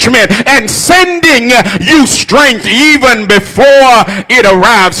encouragement and sending you strength even before it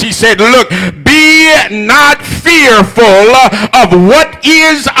arrives. He said, look, be not fearful of what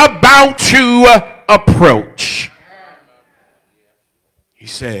is about to approach. He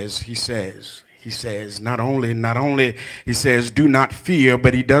says, not only he says, do not fear,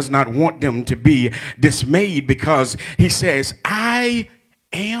 but he does not want them to be dismayed, because he says, I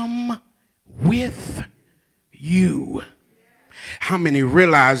am with you. How many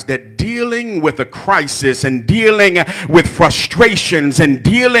realize that dealing with a crisis and dealing with frustrations and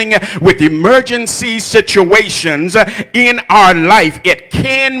dealing with emergency situations in our life, it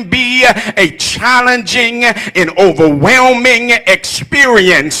can be a challenging and overwhelming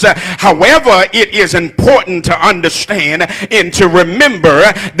experience. However, it is important to understand and to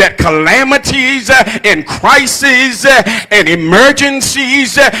remember that calamities and crises and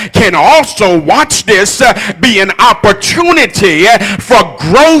emergencies can also, watch this, be an opportunity for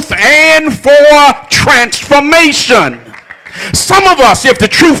growth and for transformation. Some of us, if the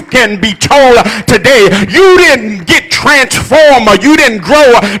truth can be told today, you didn't get transformed or you didn't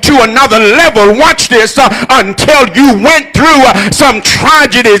grow to another level, watch this, until you went through some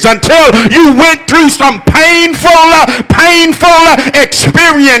tragedies, until you went through some painful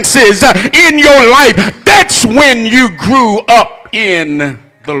experiences in your life. That's when you grew up in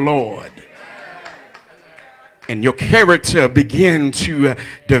the Lord. And your character began to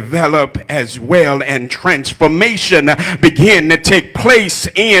develop as well, and transformation began to take place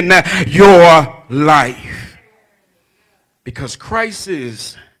in your life. Because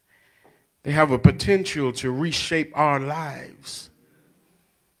crises, they have a potential to reshape our lives.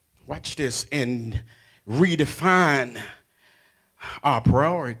 Watch this, and redefine our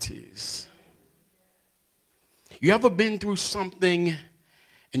priorities. You ever been through something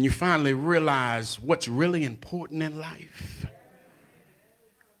and you finally realize what's really important in life?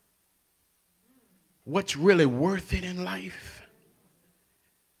 What's really worth it in life?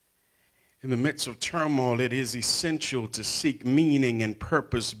 In the midst of turmoil, it is essential to seek meaning and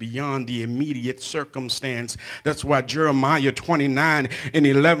purpose beyond the immediate circumstance. That's why Jeremiah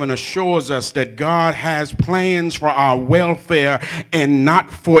 29:11 assures us that God has plans for our welfare and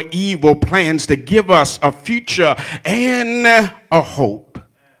not for evil, plans to give us a future and a hope.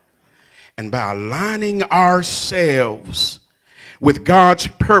 And by aligning ourselves with God's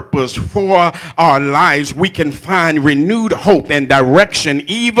purpose for our lives, we can find renewed hope and direction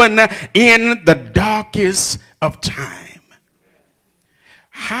even in the darkest of time.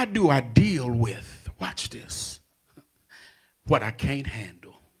 How do I deal with, watch this, what I can't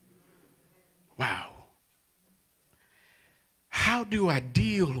handle? Wow. How do I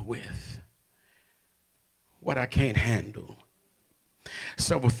deal with what I can't handle?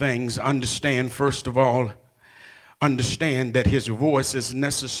 Several things. Understand, first of all, understand that his voice is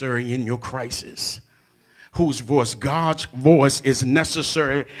necessary in your crisis. Whose voice? God's voice is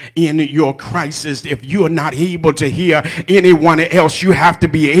necessary in your crisis. If you are not able to hear anyone else, you have to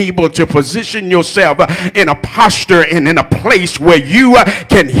be able to position yourself in a posture and in a place where you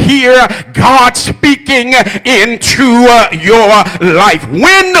can hear God speaking into your life.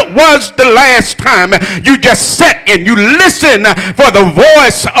 When was the last time you just sat and you listened for the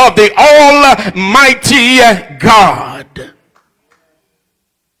voice of the Almighty God?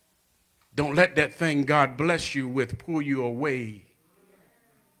 Don't let that thing God bless you with pull you away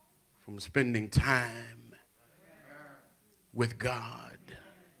from spending time with God.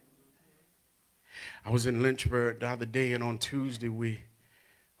 I was in Lynchburg the other day, and on Tuesday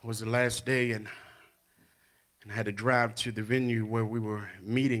was the last day, and I had to drive to the venue where we were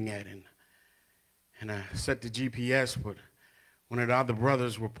meeting at, and I set the GPS, but one of the other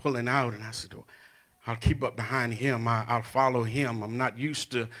brothers were pulling out, and I said, oh, I'll keep up behind him. I'll follow him. I'm not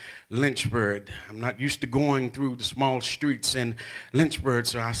used to Lynchburg. I'm not used to going through the small streets in Lynchburg.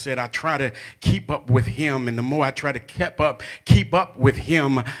 So I said, I try to keep up with him. And the more I try to keep up with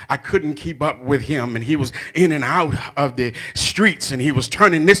him, I couldn't keep up with him. And he was in and out of the streets, and he was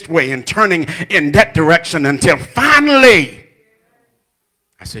turning this way and turning in that direction until finally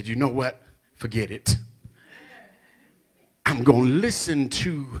I said, you know what? Forget it. I'm going to listen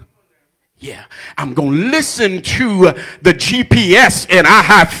to I'm going to listen to the GPS, and I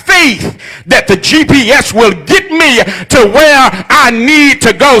have faith that the GPS will get me to where I need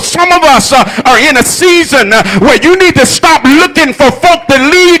to go. Some of us are in a season where you need to stop looking for folk to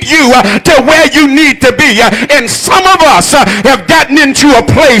lead you to where you need to be. And some of us have gotten into a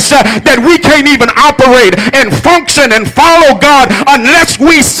place that we can't even operate and function and follow God unless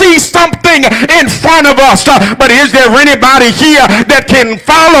we see something in front of us. But is there anybody here that can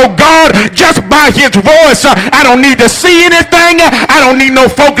follow God just by his voice? I don't need to see anything. I don't need no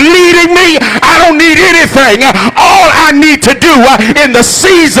folk leading me. I don't need anything. All I need to do in the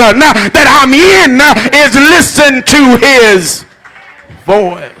season that I'm in is listen to his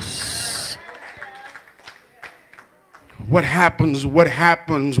voice. What happens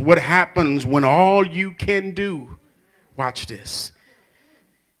when all you can do, watch this,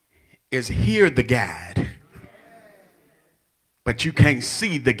 is hear the guide, but you can't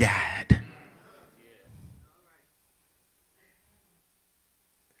see the guide?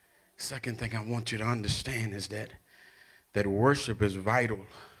 Second thing I want you to understand is that worship is vital.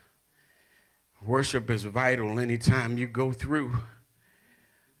 Worship is vital anytime you go through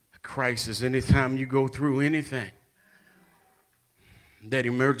a crisis, anytime you go through anything. That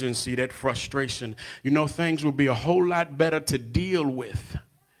emergency, that frustration. You know, things will be a whole lot better to deal with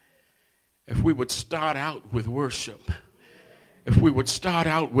if we would start out with worship. If we would start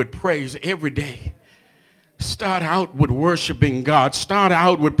out with praise every day. Start out with worshiping God. Start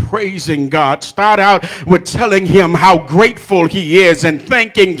out with praising God. Start out with telling him how grateful he is and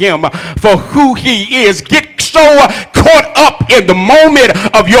thanking him for who he is. Get so caught up in the moment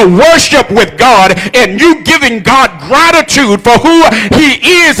of your worship with God and you giving God gratitude for who he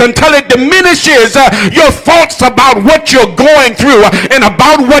is until it diminishes your thoughts about what you're going through and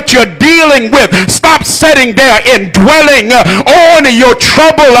about what you're dealing with. Stop sitting there and dwelling on your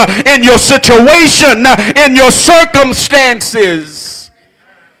trouble, in your situation, in your circumstances,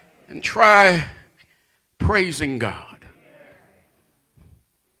 and try praising God.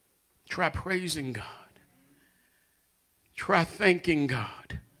 Try praising God. Try thanking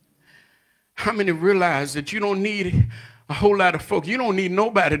God. How many realize that you don't need a whole lot of folk? You don't need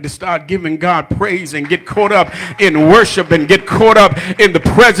nobody to start giving God praise and get caught up in worship and get caught up in the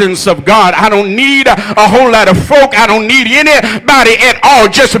presence of God. I don't need a whole lot of folk. I don't need anybody at all.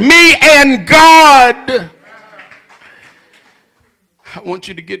 Just me and God. I want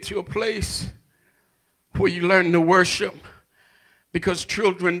you to get to a place where you learn to worship. Because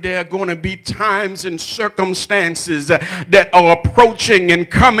children, there are going to be times and circumstances that are approaching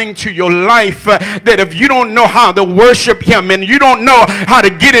and coming to your life that if you don't know how to worship him and you don't know how to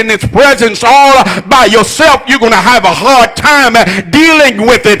get in his presence all by yourself, you're going to have a hard time dealing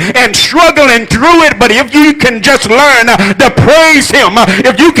with it and struggling through it. But if you can just learn to praise him,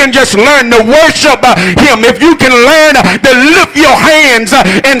 if you can just learn to worship him, if you can learn to lift your hands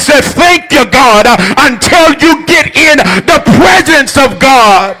and say, thank you, God, until you get in the presence of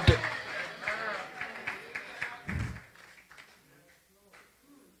God.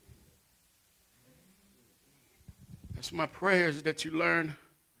 That's my prayer, is that you learn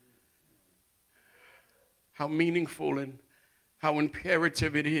how meaningful and how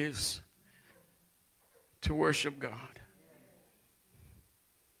imperative it is to worship God.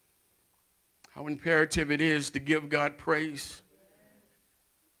 How imperative it is to give God praise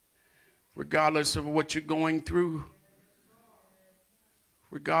regardless of what you're going through.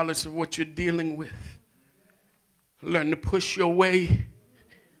 Regardless of what you're dealing with. Learn to push your way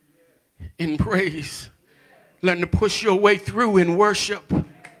in praise. Learn to push your way through in worship.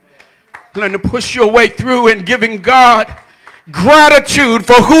 Learn to push your way through in giving God gratitude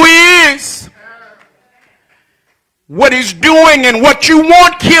for who he is, what he's doing, and what you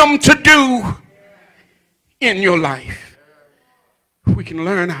want him to do in your life. We can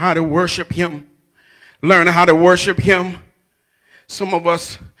learn how to worship him. Learn how to worship him. Some of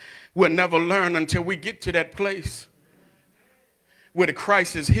us will never learn until we get to that place where the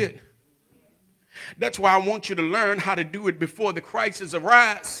crisis hit. That's why I want you to learn how to do it before the crisis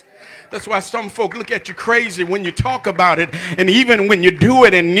arises. That's why some folk look at you crazy when you talk about it. And even when you do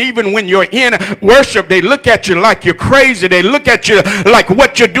it, and even when you're in worship, they look at you like you're crazy. They look at you like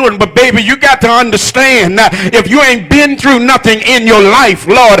what you're doing. But baby, you got to understand, if you ain't been through nothing in your life,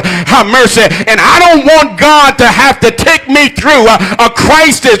 Lord, have mercy. And I don't want God to have to take me through a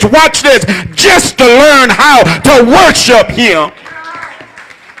crisis, watch this, just to learn how to worship him.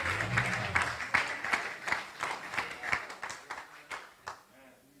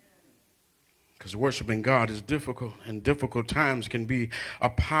 Worshiping God is difficult, and difficult times can be a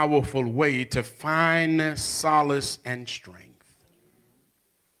powerful way to find solace and strength.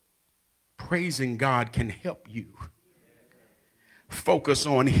 Praising God can help you focus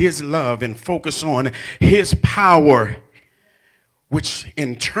on his love and focus on his power, which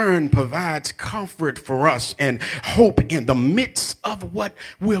in turn provides comfort for us and hope in the midst of what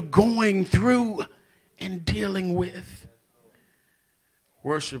we're going through and dealing with.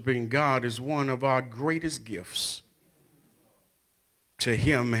 Worshiping God is one of our greatest gifts to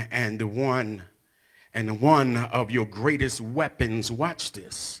him, and one of your greatest weapons, watch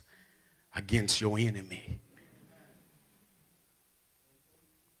this, against your enemy.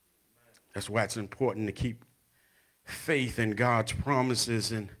 That's why it's important to keep faith in God's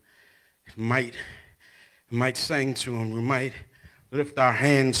promises, and might sing to him. We might lift our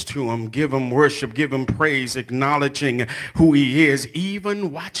hands to him, give him worship, give him praise, acknowledging who he is.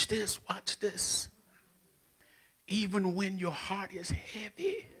 Even, watch this, even when your heart is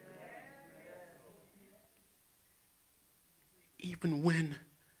heavy. Even when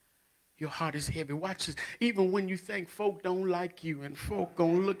your heart is heavy. Watch this. Even when you think folk don't like you, and folk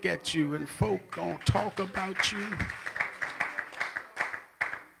gonna look at you, and folk gonna talk about you.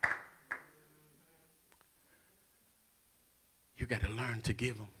 You got to learn to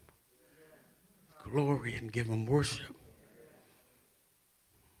give him glory and give him worship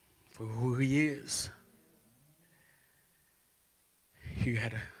for who he is. You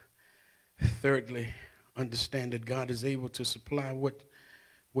got to thirdly understand that God is able to supply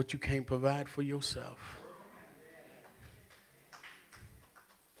what you can't provide for yourself.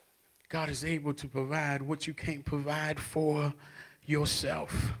 God is able to provide what you can't provide for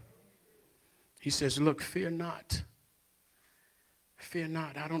yourself. He says, look, fear not. Fear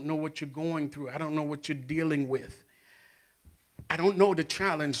not. I don't know what you're going through. I don't know what you're dealing with. I don't know the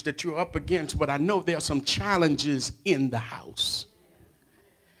challenge that you're up against, but I know there are some challenges in the house.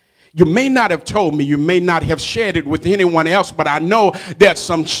 You may not have told me, you may not have shared it with anyone else, but I know there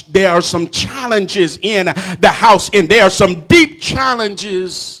are some challenges in the house, and there are some deep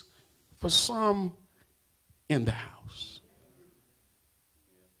challenges for some in the house.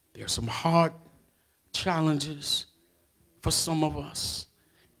 There are some hard challenges for some of us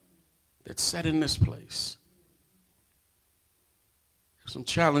that sat in this place. Some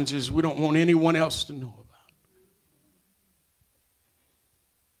challenges we don't want anyone else to know about.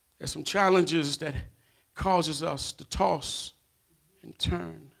 There's some challenges that causes us to toss and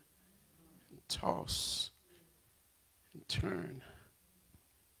turn and toss and turn.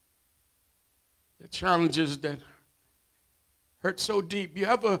 The challenges that hurt so deep. You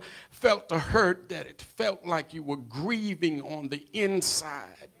ever felt a hurt that it felt like you were grieving on the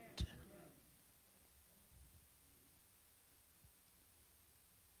inside?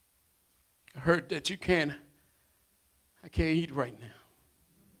 A hurt that I can't eat right now.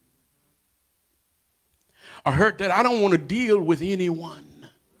 A hurt that I don't want to deal with anyone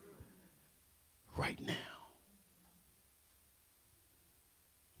right now.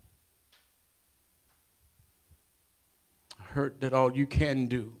 Hurt that all you can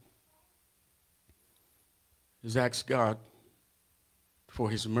do is ask God for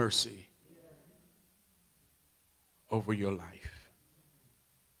his mercy over your life.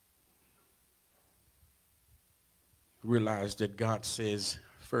 Realize that God says,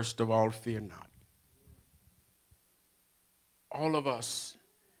 first of all, fear not. All of us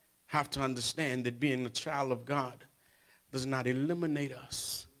have to understand that being a child of God does not eliminate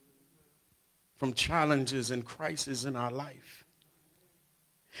us from challenges and crises in our life.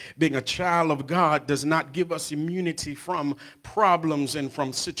 Being a child of God does not give us immunity from problems and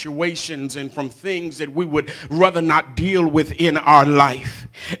from situations and from things that we would rather not deal with in our life.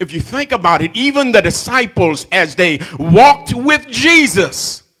 If you think about it, even the disciples, as they walked with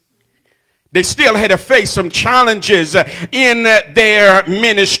Jesus, they still had to face some challenges in their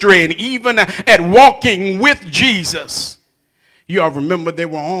ministry, and even at walking with Jesus. You all remember they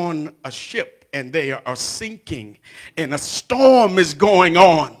were on a ship and they are sinking and a storm is going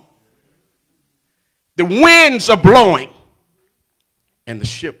on. The winds are blowing and the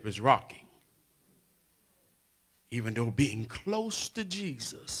ship is rocking. Even though being close to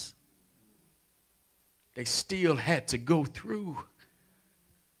Jesus, they still had to go through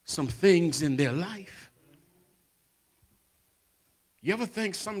some things in their life. You ever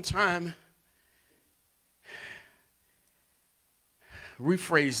think sometime,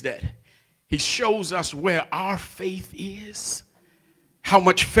 rephrase that, he shows us where our faith is, how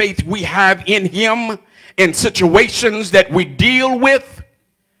much faith we have in him in situations that we deal with,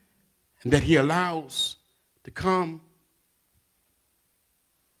 and that he allows to come.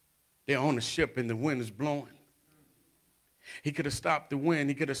 They're on a ship and the wind is blowing. He could have stopped the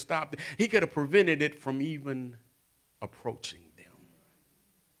wind. He could have stopped it. He could have prevented it from even approaching them.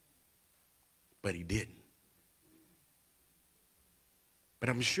 But he didn't. But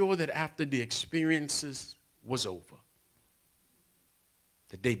I'm sure that after the experiences was over,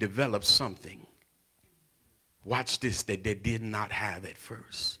 that they developed something. Watch this, that they did not have at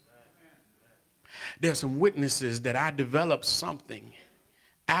first. There are some witnesses that I developed something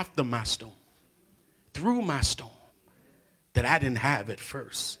after my storm, through my storm, that I didn't have at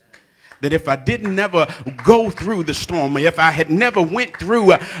first. That if I didn't never go through the storm, if I had never went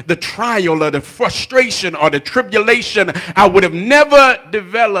through the trial or the frustration or the tribulation, I would have never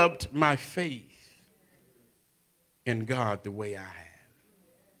developed my faith in God the way I have.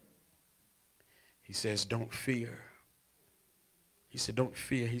 He says, don't fear. He said, don't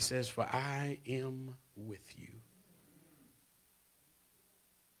fear. He says, for I am with you.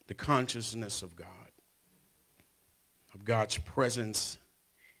 The consciousness of God, of God's presence,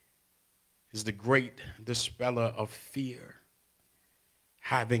 is the great dispeller of fear.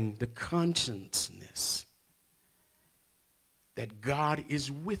 Having the consciousness that God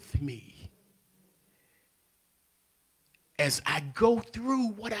is with me as I go through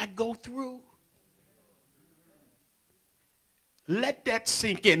what I go through. Let that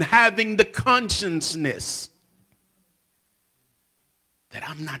sink in. Having the consciousness that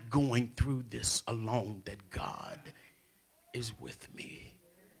I'm not going through this alone, that God is with me.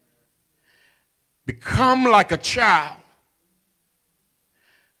 Become like a child.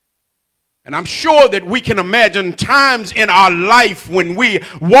 And I'm sure that we can imagine times in our life when we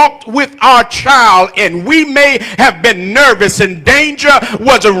walked with our child and we may have been nervous and danger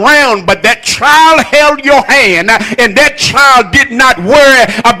was around, but that child held your hand and that child did not worry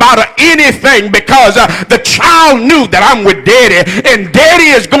about anything because the child knew that I'm with daddy and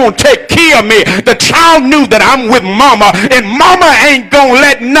daddy is going to take care of me. The child knew that I'm with mama and mama ain't going to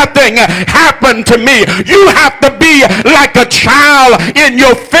let nothing happen to me. You have to be like a child in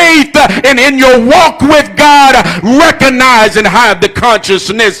your faith and in your walk with God, recognize and have the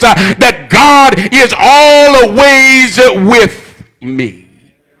consciousness that God is always with me.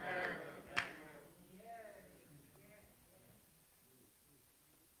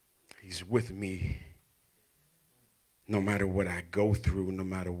 He's with me no matter what I go through, no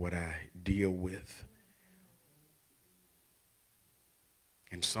matter what I deal with.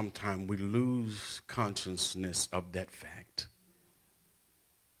 And sometimes we lose consciousness of that fact.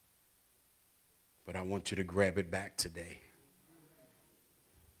 But I want you to grab it back today.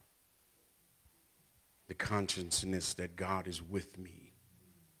 The consciousness that God is with me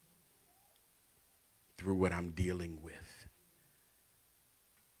through what I'm dealing with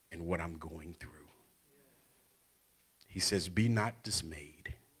and what I'm going through. He says, be not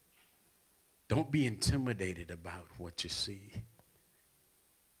dismayed. Don't be intimidated about what you see.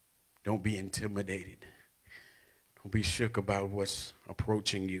 Don't be intimidated. Don't be shook about what's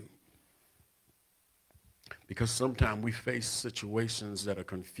approaching you. Because sometimes we face situations that are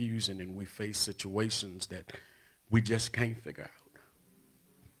confusing and we face situations that we just can't figure out.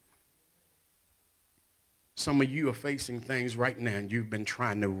 Some of you are facing things right now and you've been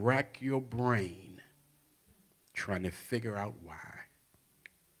trying to rack your brain, trying to figure out why,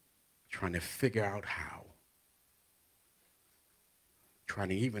 trying to figure out how, trying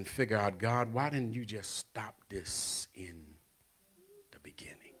to even figure out, God, why didn't you just stop this in the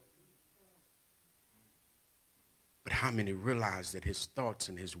beginning? But how many realize that his thoughts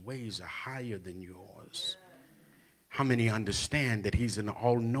and his ways are higher than yours? How many understand that he's an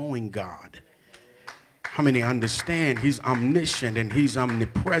all-knowing God? How many understand he's omniscient and he's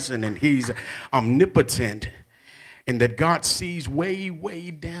omnipresent and he's omnipotent, and that God sees way, way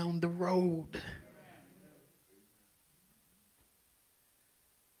down the road?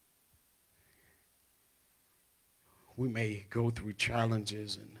 We may go through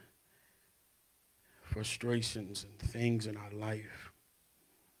challenges and frustrations and things in our life,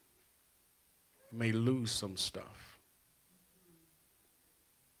 we may lose some stuff.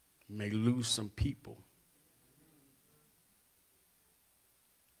 We may lose some people.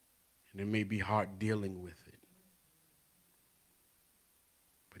 And it may be hard dealing with it.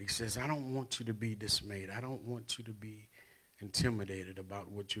 But he says, I don't want you to be dismayed. I don't want you to be intimidated about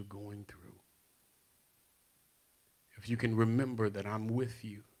what you're going through. If you can remember that I'm with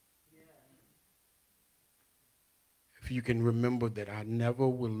you. If you can remember that I never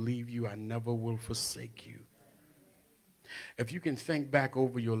will leave you, I never will forsake you. If you can think back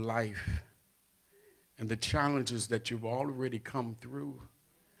over your life and the challenges that you've already come through,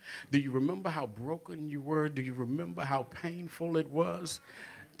 do you remember how broken you were? Do you remember how painful it was?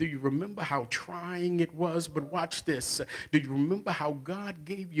 Do you remember how trying it was? But watch this. Do you remember how God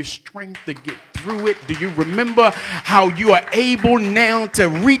gave you strength to get through it? Do you remember how you are able now to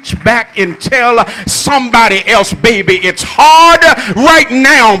reach back and tell somebody else, baby, it's hard right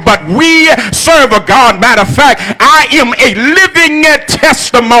now, but we serve a God. Matter of fact, I am a living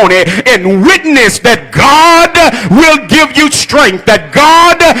testimony and witness that God will give you strength, that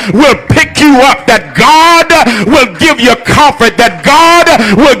God will pick you up, that God will give you comfort, that God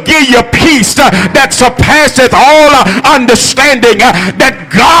will give you peace that surpasseth all understanding, that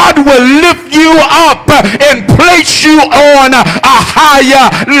God will lift you up and place you on a higher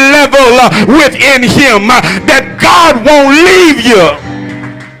level within him, that God won't leave you.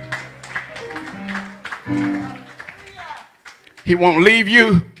 He won't leave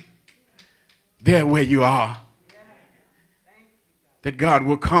you there where you are. That God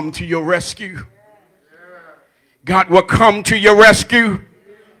will come to your rescue. God will come to your rescue.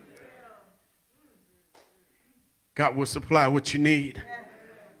 God will supply what you need.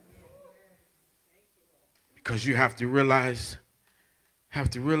 Because you have to realize,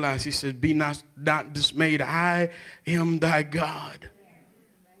 he said, be not dismayed. I am thy God.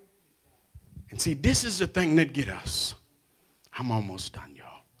 And see, this is the thing that gets us. I'm almost done,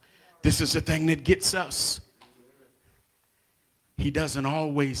 y'all. This is the thing that gets us. He doesn't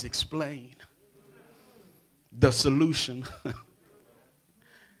always explain the solution.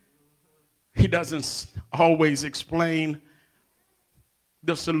 He doesn't always explain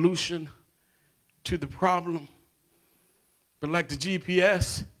the solution to the problem. But like the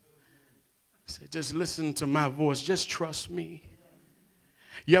GPS, said, just listen to my voice. Just trust me.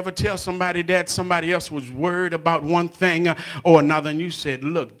 You ever tell somebody that somebody else was worried about one thing or another, and you said,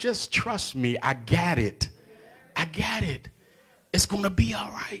 look, just trust me. I got it. I got it. It's going to be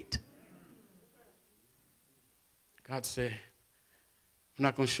all right. God said, I'm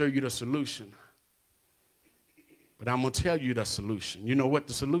not going to show you the solution, but I'm going to tell you the solution. You know what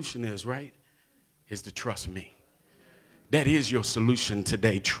the solution is, right? Is to trust me. That is your solution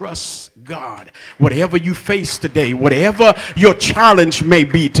today. Trust God. Whatever you face today, whatever your challenge may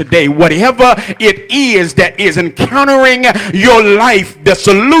be today, whatever it is that is encountering your life, the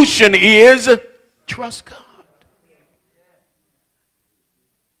solution is trust God.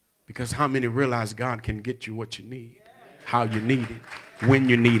 Because how many realize God can get you what you need, how you need it, when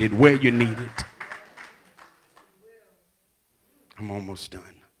you need it, where you need it? I'm almost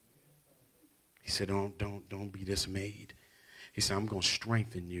done. He said, don't be dismayed. He said, I'm going to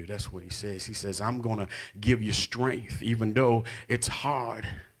strengthen you. That's what he says. He says, I'm going to give you strength, even though it's hard,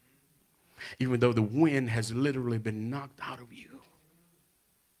 even though the wind has literally been knocked out of you.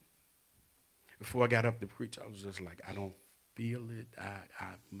 Before I got up to preach, I was just like, I don't feel it.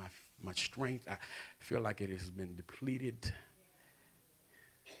 My strength, I feel like it has been depleted.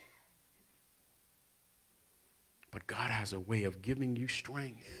 But God has a way of giving you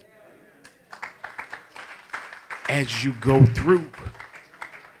strength as you go through,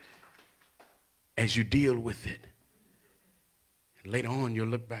 as you deal with it. And later on, you'll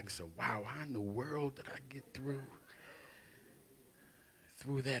look back and say, wow, how in the world did I get through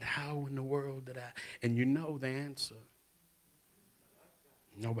that? How in the world did I? And you know the answer.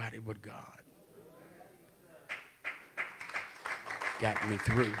 Nobody but God got me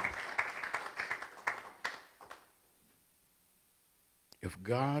through. If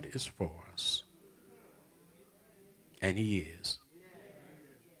God is for us, and he is,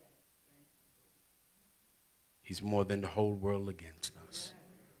 he's more than the whole world against us.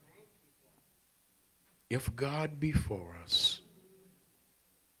 If God be for us,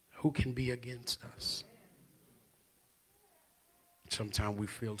 who can be against us? Sometimes we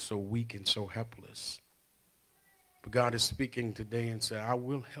feel so weak and so helpless. But God is speaking today and said, I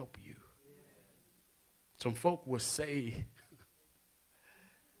will help you. Some folk will say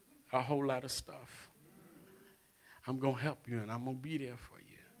a whole lot of stuff. I'm going to help you and I'm going to be there for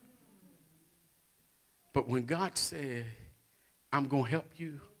you. But when God said, I'm going to help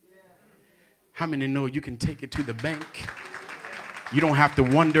you, how many know you can take it to the bank? You don't have to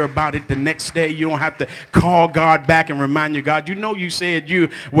wonder about it the next day. You don't have to call God back and remind you, God, you know you said you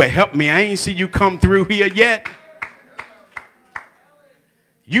would help me. I ain't see you come through here yet.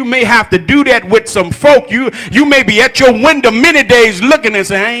 You may have to do that with some folk. You may be at your window many days looking and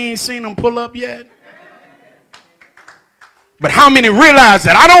say, I ain't seen them pull up yet. But how many realize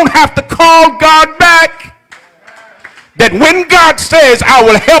that I don't have to call God back? That when God says I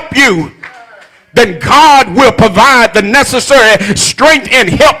will help you, then God will provide the necessary strength and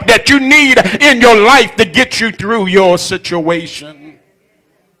help that you need in your life to get you through your situation.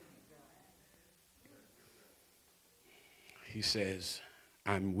 He says,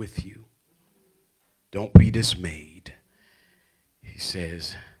 I'm with you. Don't be dismayed. He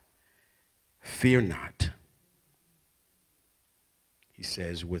says, fear not. He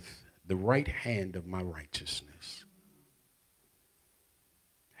says, with the right hand of my righteousness.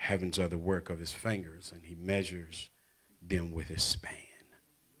 Heavens are the work of his fingers, and he measures them with his span.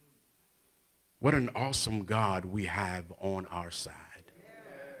 What an awesome God we have on our side.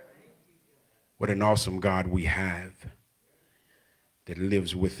 What an awesome God we have that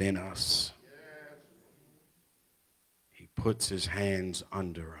lives within us. He puts his hands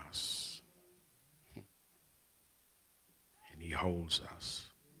under us, and he holds us,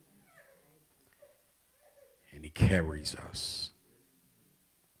 and he carries us.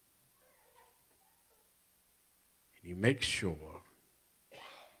 He makes sure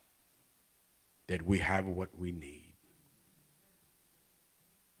that we have what we need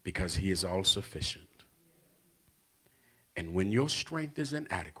because he is all sufficient. And when your strength is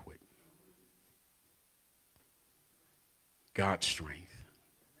inadequate, God's strength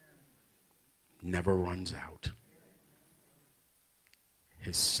never runs out.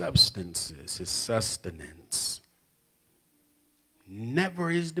 His substances, his sustenance never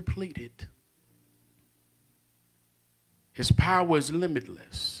is depleted. His power is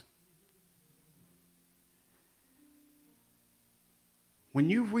limitless. When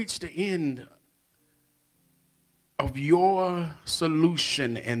you reach the end of your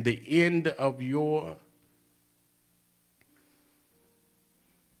solution and the end of your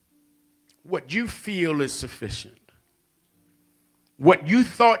what you feel is sufficient, what you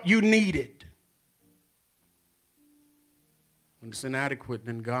thought you needed, when it's inadequate,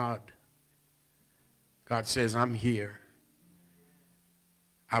 then God says, I'm here.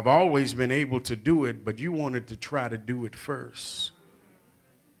 I've always been able to do it, but you wanted to try to do it first.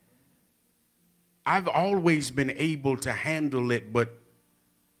 I've always been able to handle it, but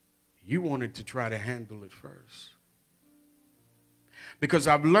you wanted to try to handle it first. Because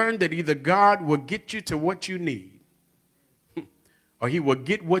I've learned that either God will get you to what you need, or he will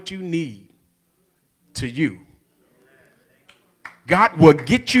get what you need to you. God will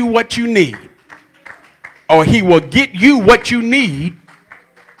get you what you need, or he will get you what you need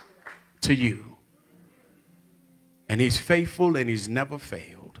to you. And he's faithful and he's never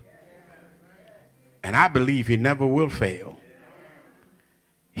failed. And I believe he never will fail.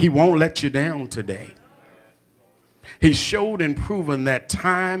 He won't let you down today. He showed and proven that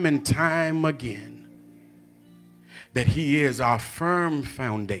time and time again that he is our firm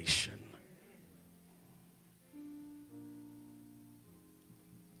foundation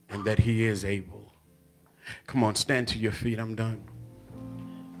and that he is able. Come on, stand to your feet. I'm done.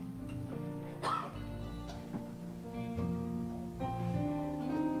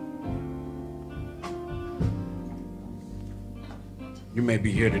 You may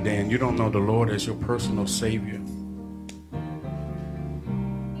be here today and you don't know the Lord as your personal Savior.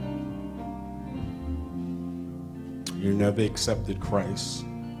 You never accepted Christ.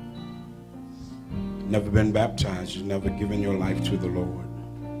 Never been baptized. You've never given your life to the Lord.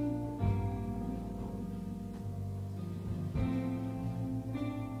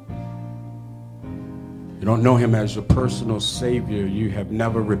 You don't know him as your personal Savior. You have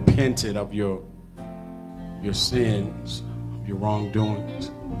never repented of your sins, your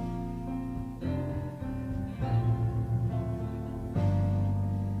wrongdoings.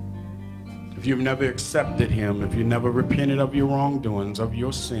 If you've never accepted him, if you never repented of your wrongdoings, of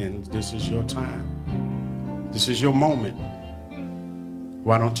your sins, this is your time. This is your moment.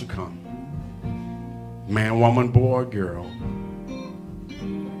 Why don't you come? Man, woman, boy, or girl.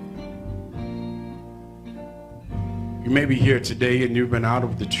 You may be here today and you've been out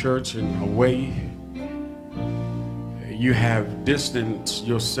of the church and away. You have distanced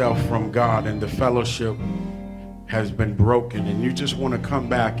yourself from God and the fellowship has been broken, and you just want to come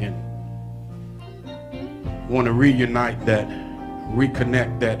back and want to reunite that,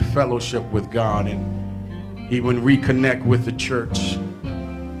 reconnect that fellowship with God. And even reconnect with the church,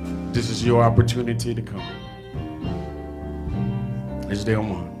 this is your opportunity to come. Is there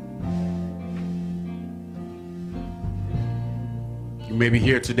one? You may be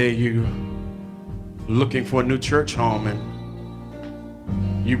here today, you looking for a new church home,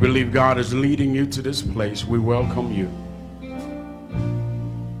 and you believe God is leading you to this place. We welcome you.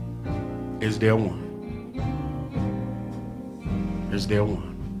 Is there one? Is there one?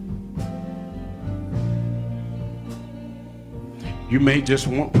 You may just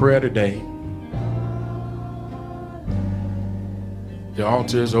want prayer today. The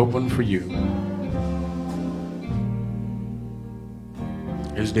altar is open for you.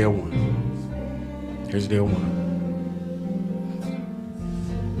 Is there one? Is there one?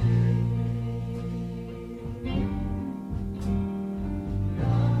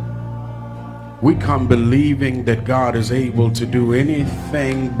 We come believing that God is able to do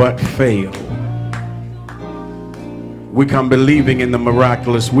anything but fail. We come believing in the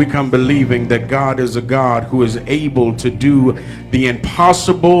miraculous. We come believing that God is a God who is able to do the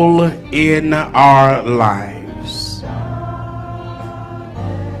impossible in our lives.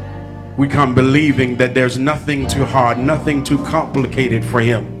 We come believing that there's nothing too hard, nothing too complicated for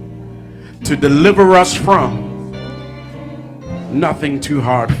him to deliver us from. Nothing too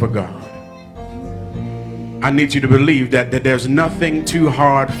hard for God. I need you to believe that there's nothing too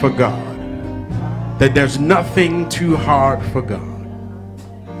hard for God. That there's nothing too hard for God.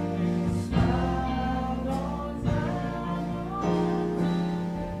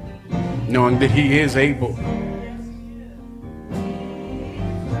 Knowing that he is able.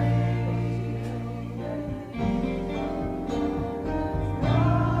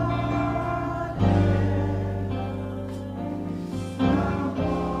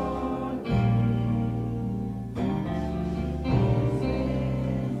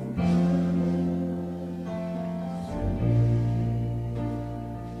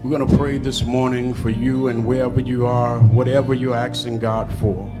 We're going to pray this morning for you, and wherever you are, whatever you're asking God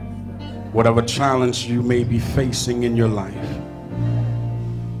for, whatever challenge you may be facing in your life,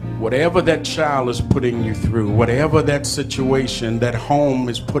 whatever that child is putting you through, whatever that situation, that home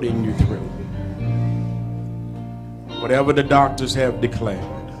is putting you through, whatever the doctors have declared,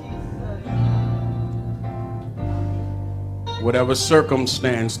 whatever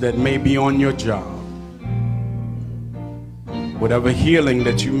circumstance that may be on your job, whatever healing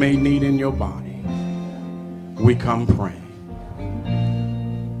that you may need in your body, we come praying.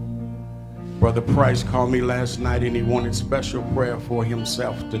 Brother Price called me last night and he wanted special prayer for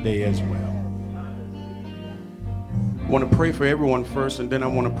himself today as well. I want to pray for everyone first, and then I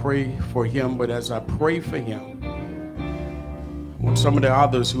want to pray for him. But as I pray for him, I want some of the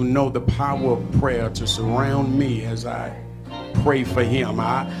others who know the power of prayer to surround me as I pray for him.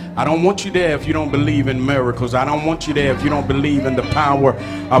 I don't want you there if you don't believe in miracles. I don't want you there if you don't believe in the power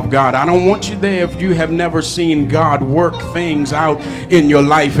of God. I don't want you there if you have never seen God work things out in your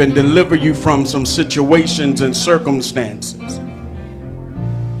life and deliver you from some situations and circumstances.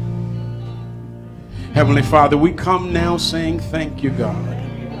 Heavenly Father, we come now saying thank you, God.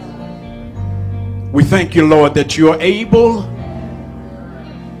 We thank you, Lord, that you are able.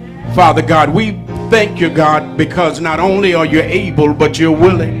 Father God, we thank you, God, because not only are you able, but you're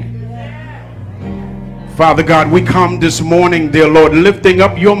willing. Father God, we come this morning, dear Lord, lifting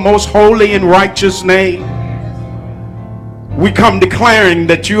up your most holy and righteous name. We come declaring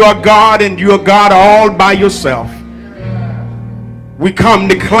that you are God and you are God all by yourself. We come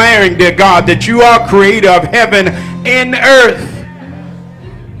declaring, dear God, that you are creator of heaven and earth,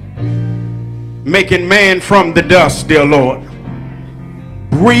 making man from the dust, dear Lord,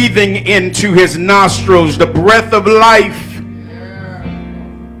 breathing into his nostrils the breath of life,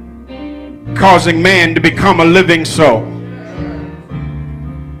 causing man to become a living soul,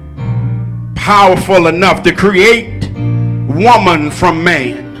 powerful enough to create woman from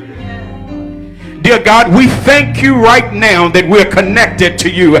man. Dear God, we thank you right now that we're connected to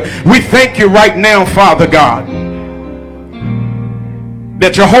you. We thank you right now, Father God,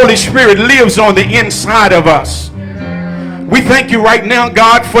 that your Holy Spirit lives on the inside of us. We thank you right now,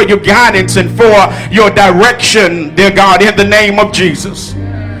 God, for your guidance and for your direction, dear God, in the name of Jesus.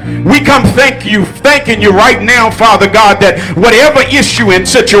 We come thanking you right now, Father God, that whatever issue and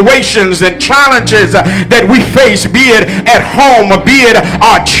situations and challenges that we face, be it at home or be it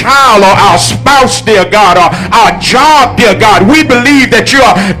our child or our spouse, dear God, or our job, dear God, we believe that you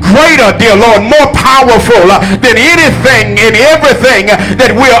are greater, dear Lord, more powerful than anything and everything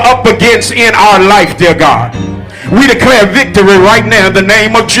that we're up against in our life, dear God. We declare victory right now in the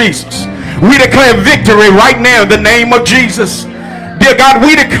name of Jesus. We declare victory right now in the name of Jesus. Dear God,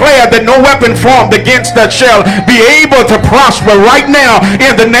 we declare that no weapon formed against us shall be able to prosper right now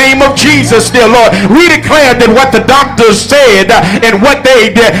in the name of Jesus, dear Lord. We declare that what the doctors said and what they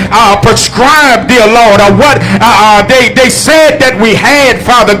prescribed, dear Lord, or what they said that we had,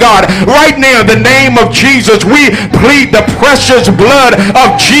 Father God, right now in the name of Jesus, we plead the precious blood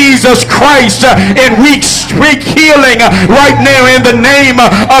of Jesus Christ, and we speak healing right now in the name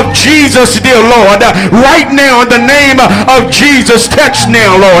of Jesus, dear Lord. Right now in the name of Jesus, touch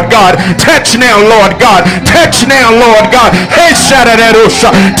now, Lord God. Touch now, Lord God. Touch now, Lord God. Hey,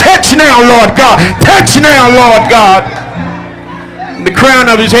 touch now, Lord God. Touch now, Lord God. The crown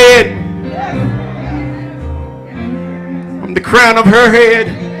of his head, from the crown of her head,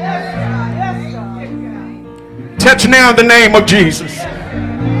 touch now in the name of Jesus.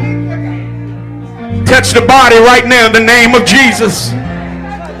 Touch the body right now in the name of Jesus.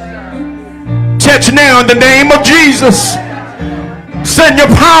 Touch now in the name of Jesus. Send your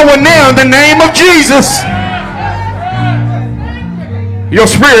power now in the name of Jesus. Your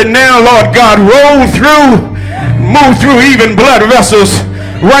spirit now, Lord God, roll through, move through even blood vessels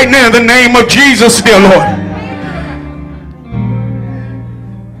right now in the name of Jesus, dear Lord.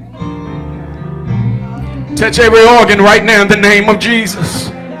 Touch every organ right now in the name of Jesus.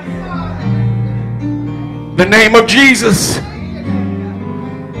 The name of Jesus.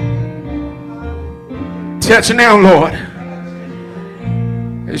 Touch now, Lord.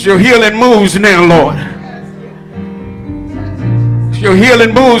 As your healing moves now, Lord. As your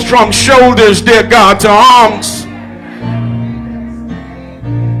healing moves from shoulders, dear God, to arms,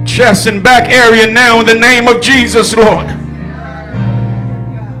 chest and back area now in the name of Jesus, Lord.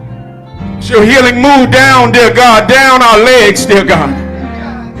 As your healing move down, dear God, down our legs, dear God,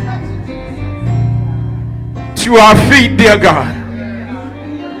 to our feet, dear God.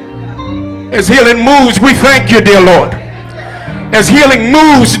 As healing moves, we thank you, dear Lord. As healing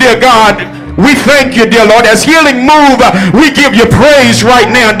moves, dear God, we thank you, dear Lord. As healing move, we give you praise right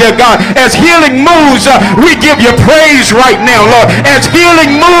now, dear God. As healing moves, we give you praise right now, Lord. As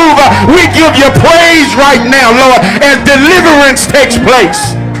healing move, we give you praise right now, Lord. As deliverance takes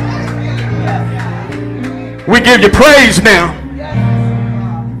place, we give you praise now.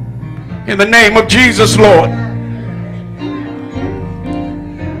 In the name of Jesus, Lord.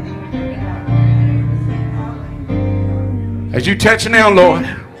 As you touch now, Lord,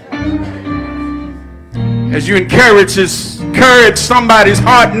 as you encourage somebody's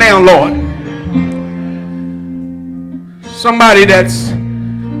heart now, Lord, somebody that's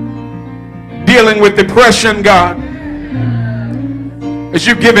dealing with depression, God, as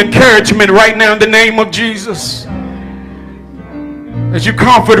you give encouragement right now in the name of Jesus, as you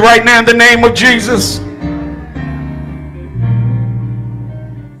comfort right now in the name of Jesus.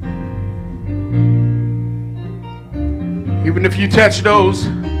 Even if you touch those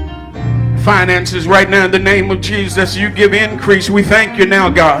finances right now in the name of Jesus, you give increase. We thank you now,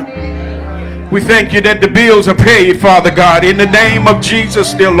 God. We thank you that the bills are paid, Father God, in the name of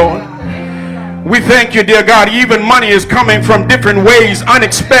Jesus, dear Lord. We thank you, dear God, even money is coming from different ways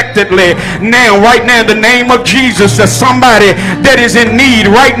unexpectedly now, right now in the name of Jesus. There's somebody that is in need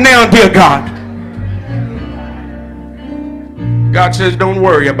right now, dear God. God says, don't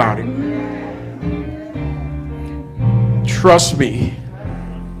worry about it. Trust me.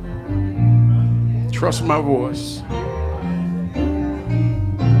 Trust my voice.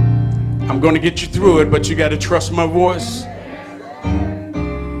 I'm going to get you through it, but you got to trust my voice.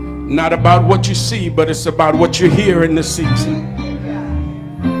 Not about what you see, but it's about what you hear in this season.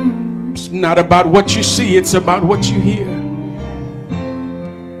 It's not about what you see, it's about what you hear.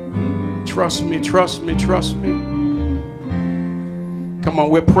 Trust me, trust me, trust me. Come on,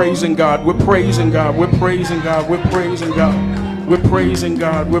 we're praising God. We're praising God. We're praising God. We're praising God. We're praising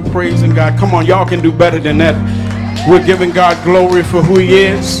God. We're praising God. Come on, y'all can do better than that. We're giving God glory for who he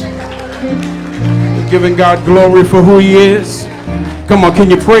is. We're giving God glory for who he is. Come on, can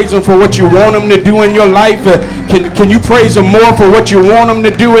you praise him for what you want him to do in your life? Can you praise him more for what you want him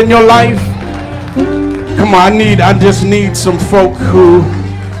to do in your life? Come on, I just need some folk who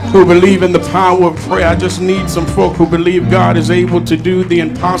believe in the power of prayer. I just need some folk who believe God is able to do the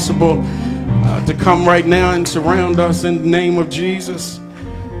impossible, to come right now and surround us in the name of Jesus.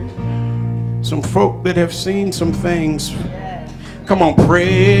 Some folk that have seen some things. Come on,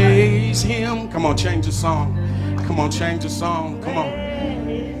 praise him. Come on, change the song. Come on, change the song. Come on.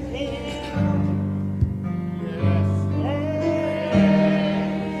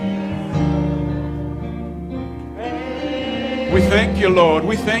 We thank you, Lord.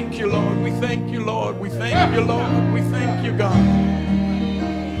 We thank you, Lord. We thank you, Lord. We thank you, Lord. We thank you, God.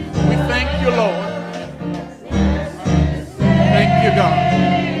 We thank you, Lord. Thank you,